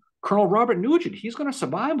was. I mean, Colonel Robert Nugent, he's going to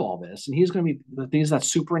survive all this, and he's going to be he's that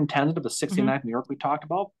superintendent of the Hmm. 69th New York we talked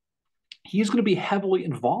about. He's going to be heavily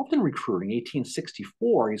involved in recruiting.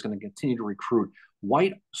 1864, he's going to continue to recruit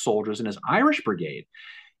white soldiers in his Irish Brigade,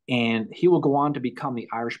 and he will go on to become the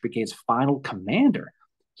Irish Brigade's final commander.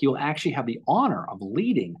 He will actually have the honor of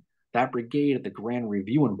leading that brigade at the Grand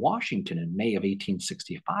Review in Washington in May of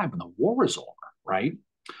 1865 when the war is over, right?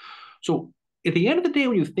 So at the end of the day,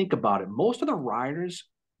 when you think about it, most of the rioters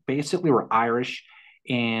basically were Irish.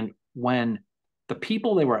 And when the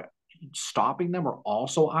people they were stopping them were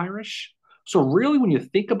also Irish. So really, when you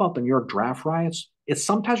think about the New York draft riots, it's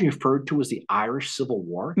sometimes referred to as the Irish Civil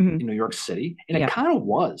War Hmm. in New York City. And it Yeah. kind of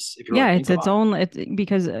was, if you really Yeah. think It's its about it. own, it's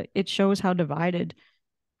because it shows how divided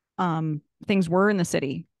things were in the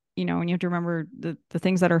city, and you have to remember the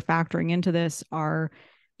things that are factoring into this are,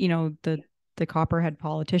 the copperhead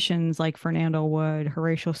politicians like Fernando Wood,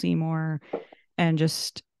 Horatio Seymour, and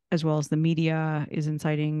just as well as the media is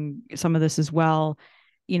inciting some of this as well,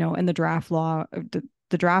 and the draft law,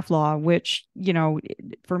 which,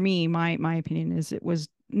 for me, my opinion is it was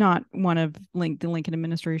not one of the Lincoln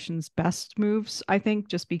administration's best moves, I think,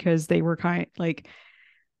 just because they were kind like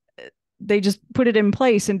they just put it in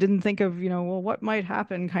place and didn't think of, well, what might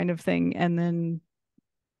happen kind of thing. And then,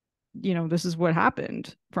 this is what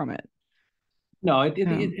happened from it. No, Yeah.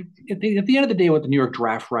 at the end of the day, what the New York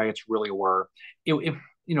draft riots really were,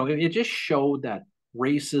 it just showed that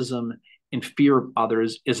racism and fear of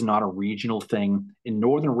others is not a regional thing. And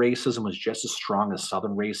Northern racism was just as strong as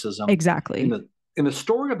Southern racism. In Exactly. the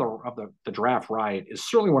story of the draft riot is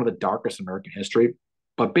certainly one of the darkest in American history.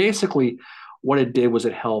 But basically, what it did was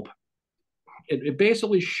it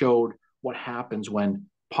basically showed what happens when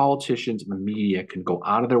politicians and the media can go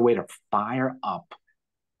out of their way to fire up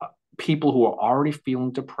people who are already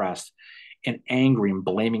feeling depressed and angry and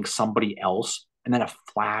blaming somebody else. And then a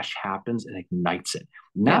flash happens and ignites it.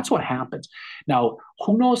 And Yeah. that's what happens. Now,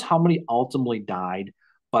 who knows how many ultimately died,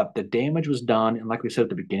 but the damage was done. And like we said at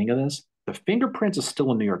the beginning of this, the fingerprints is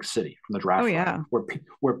still in New York City from the Oh draft riot, yeah.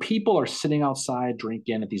 where people are sitting outside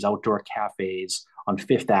drinking at these outdoor cafes on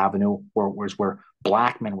Fifth Avenue, where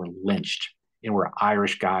black men were lynched and where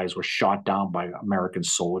Irish guys were shot down by American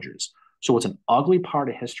soldiers. So it's an ugly part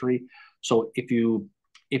of history. So if you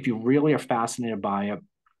really are fascinated by it,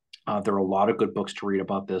 there are a lot of good books to read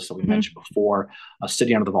about this that we Hmm. mentioned before.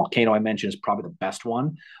 City Under the Volcano I mentioned is probably the best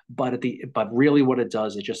one, but really what it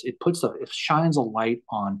does it shines a light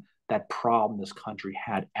on that problem this country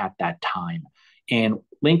had at that time. And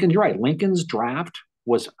Lincoln, you're right. Lincoln's draft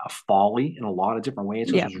was a folly in a lot of different ways.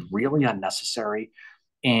 It Yeah. was really unnecessary,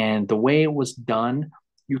 and the way it was done,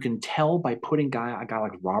 you can tell by putting a guy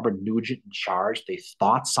like Robert Nugent in charge. They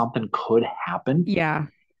thought something could happen, Yeah.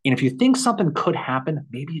 and if you think something could happen,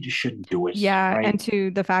 maybe you just shouldn't do it, Yeah, right? and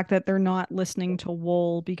to the fact that they're not listening to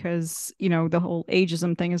Wool because, the whole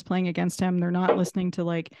ageism thing is playing against him. They're not listening to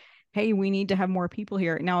like, hey, we need to have more people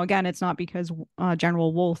here. Now, again, it's not because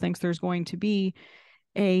General Wool thinks there's going to be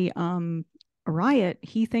a riot.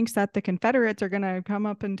 He thinks that the Confederates are going to come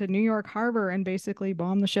up into New York Harbor and basically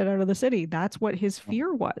bomb the shit out of the city. That's what his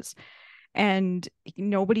fear was. And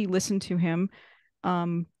nobody listened to him.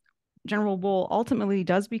 Um, General Wool ultimately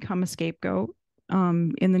does become a scapegoat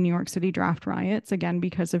in the New York City draft riots, again,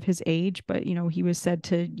 because of his age. But, he was said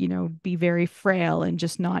to, be very frail and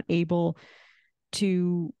just not able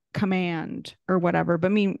to command or whatever.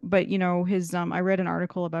 But, his, I read an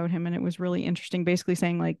article about him and it was really interesting, basically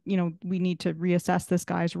saying, like, we need to reassess this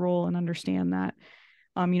guy's role and understand that,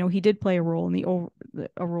 he did play a role in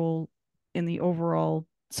the overall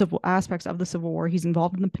civil aspects of the Civil War. He's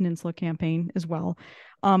involved in the Peninsula Campaign as well.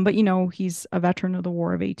 But he's a veteran of the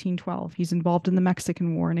War of 1812. He's involved in the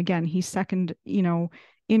Mexican War. And again, he's second,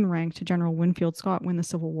 in rank to General Winfield Scott when the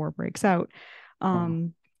Civil War breaks out. Oh,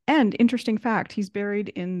 Um, and interesting fact, he's buried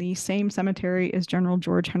in the same cemetery as General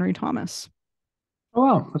George Henry Thomas.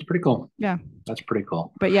 wow, that's pretty cool. Yeah. That's pretty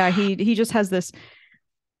cool. But yeah, he just has this,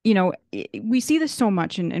 we see this so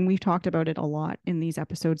much, and we've talked about it a lot in these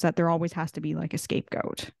episodes, that there always has to be like a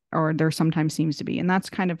scapegoat, or there sometimes seems to be. And that's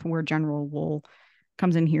kind of where General Wool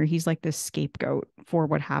comes in here. He's like this scapegoat for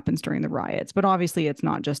what happens during the riots. But obviously, it's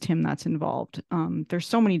not just him that's involved. There's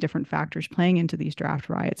so many different factors playing into these draft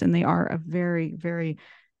riots, and they are a very, very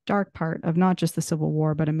dark part of not just the Civil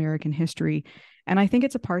War, but American history. And I think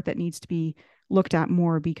it's a part that needs to be looked at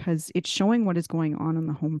more because it's showing what is going on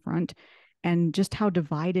the home front and just how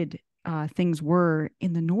divided things were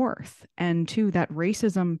in the North. And two, that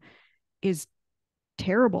racism is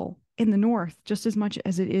terrible in the North just as much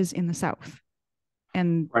as it is in the South.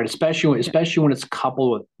 And Right, yeah, especially when it's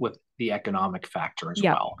coupled with the economic factor as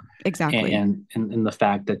yeah, well, exactly. and the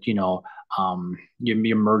fact that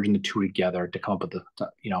you're merging the two together to come up with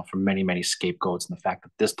from many scapegoats, and the fact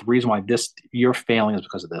that the reason why this you're failing is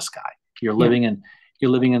because of this guy. You're Yeah, living in you're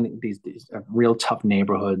living in these real tough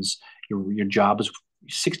neighborhoods. Your job is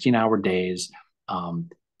 16-hour days.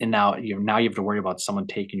 And now you have to worry about someone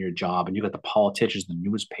taking your job, and you got the politicians, the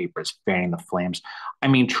newspapers fanning the flames. I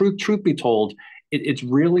mean, truth be told, it's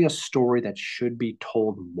really a story that should be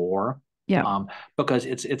told more, yeah, um, because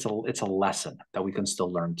it's a lesson that we can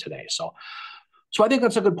still learn today. So I think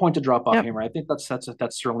that's a good point to drop off, yep, Hammer. I think that's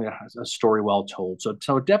certainly a story well told.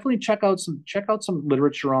 So definitely check out some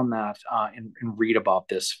literature on that, and read about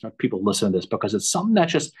this. People listen to this because it's something that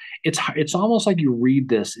just it's almost like you read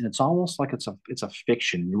this and it's almost like it's a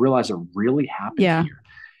fiction. You realize it really happened yeah, here,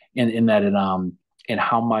 and in that it and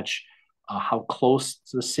how close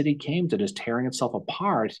the city came to just tearing itself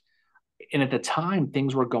apart. And at the time,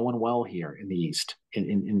 things were going well here in the East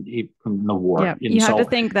in the war. yeah. And You have to so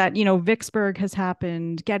think that, Vicksburg has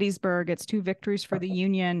happened, Gettysburg, it's two victories for the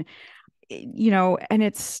Union, and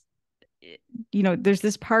it's, there's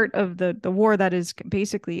this part of the war that is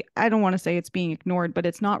basically, I don't want to say it's being ignored, but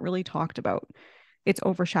it's not really talked about. It's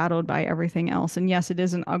overshadowed by everything else. And yes, it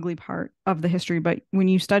is an ugly part of the history, but when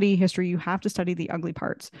you study history, you have to study the ugly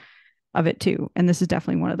parts. of it too. And this is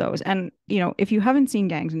definitely one of those. And, if you haven't seen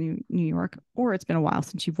Gangs in New York, or it's been a while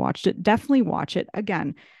since you've watched it, definitely watch it.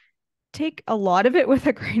 Again, take a lot of it with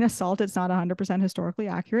a grain of salt. It's not 100% historically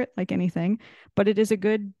accurate, like anything, but it is a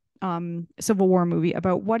good Civil War movie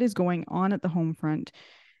about what is going on at the home front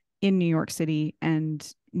in New York City. And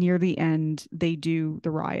near the end, they do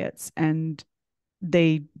the riots, and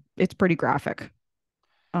it's pretty graphic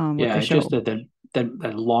what Yeah, they it just show.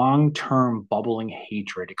 that long-term bubbling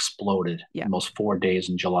hatred exploded Yeah. in those 4 days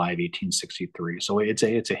in July of 1863. So it's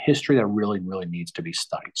a history that really, really needs to be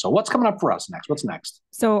studied. So what's coming up for us next? What's next?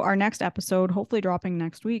 So our next episode, hopefully dropping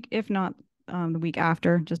next week, if not the week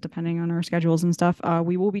after, just depending on our schedules and stuff,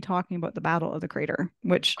 we will be talking about the Battle of the Crater,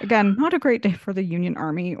 which, again, not a great day for the Union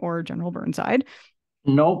Army or General Burnside.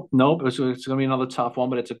 Nope, nope. It's going to be another tough one,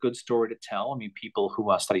 but it's a good story to tell. I mean, people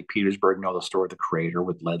who study Petersburg know the story of the Crater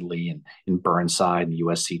with Ledlie and Burnside and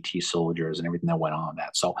USCT soldiers and everything that went on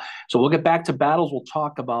that. So we'll get back to battles. We'll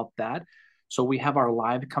talk about that. So we have our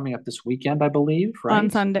live coming up this weekend, I believe, On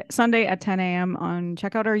right? Sunday at 10 a.m. on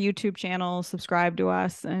Check out our YouTube channel, subscribe to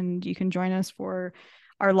us, and you can join us for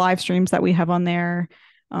our live streams that we have on there.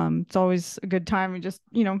 It's always a good time. We just,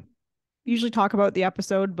 usually talk about the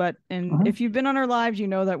episode, but if Mm-hmm. you've been on our lives, you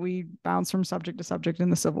know that we bounce from subject to subject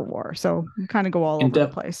in the Civil War. So we kind of go all And over the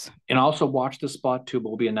def- place. and also watch the spot tube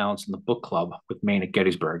will be announced in the book club with Maine at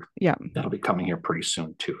Gettysburg. Yeah. That'll be coming here pretty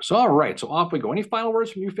soon too. So all right, so off we go. Any final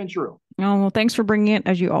words from you, Fincheru? Oh, well, thanks for bringing it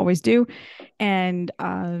as you always do. And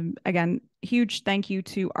again, huge thank you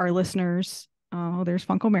to our listeners. Oh, there's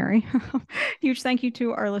Funko Mary. Huge thank you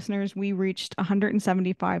to our listeners. We reached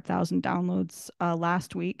 175,000 downloads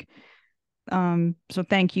last week. So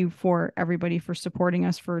thank you for everybody for supporting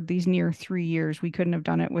us for these near 3 years. We couldn't have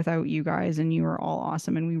done it without you guys, and you are all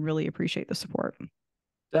awesome, and we really appreciate the support.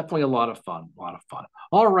 Definitely a lot of fun. A lot of fun.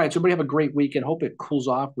 All right. So everybody have a great weekend. Hope it cools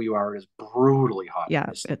off. We are is brutally hot in Yeah,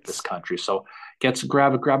 this it's country. So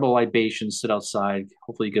grab a libation, sit outside.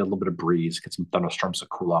 Hopefully you get a little bit of breeze, get some thunderstorms to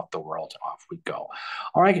cool off the world. Off we go.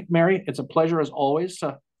 All right, Mary, it's a pleasure as always.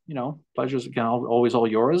 Pleasure's again always all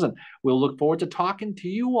yours. And we'll look forward to talking to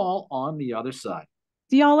you all on the other side.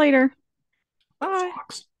 see y'all later. Go Bye.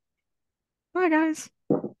 Sox. Bye, guys.